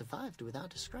 I survived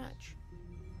without a scratch.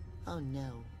 Oh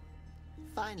no.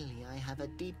 Finally, I have a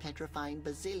depetrifying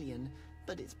Basilian,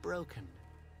 but it's broken.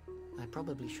 I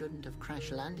probably shouldn't have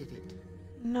crash-landed it.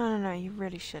 no, you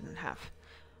really shouldn't have.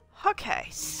 Okay,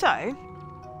 so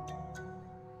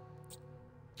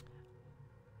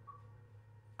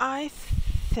I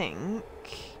think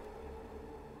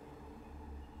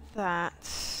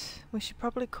that we should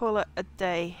probably call it a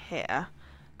day here,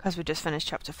 because we just finished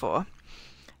chapter 4,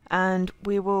 and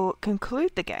we will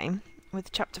conclude the game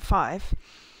with chapter 5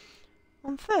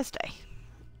 on Thursday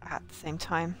at the same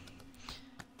time.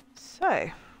 So,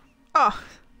 oh,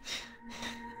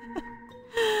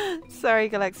 sorry,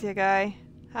 Galaxia guy.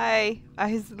 Hi,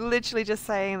 I was literally just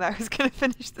saying that I was going to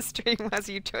finish the stream as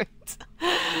you joined.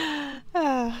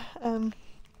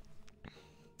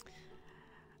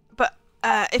 But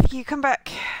if you come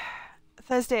back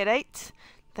Thursday at 8,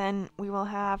 then we will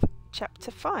have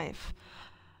chapter 5.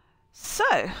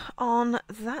 So, on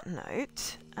that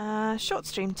note, short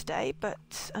stream today,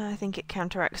 but I think it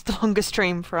counteracts the longer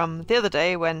stream from the other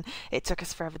day when it took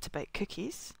us forever to bake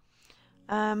cookies.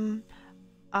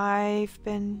 I've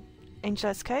been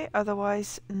Angel SK,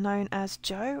 otherwise known as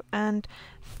Joe, and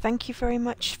thank you very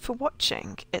much for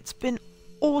watching. It's been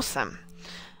awesome.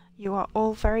 You are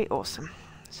all very awesome.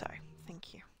 So,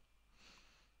 thank you.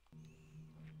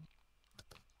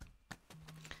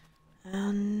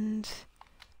 And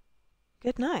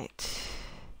good night.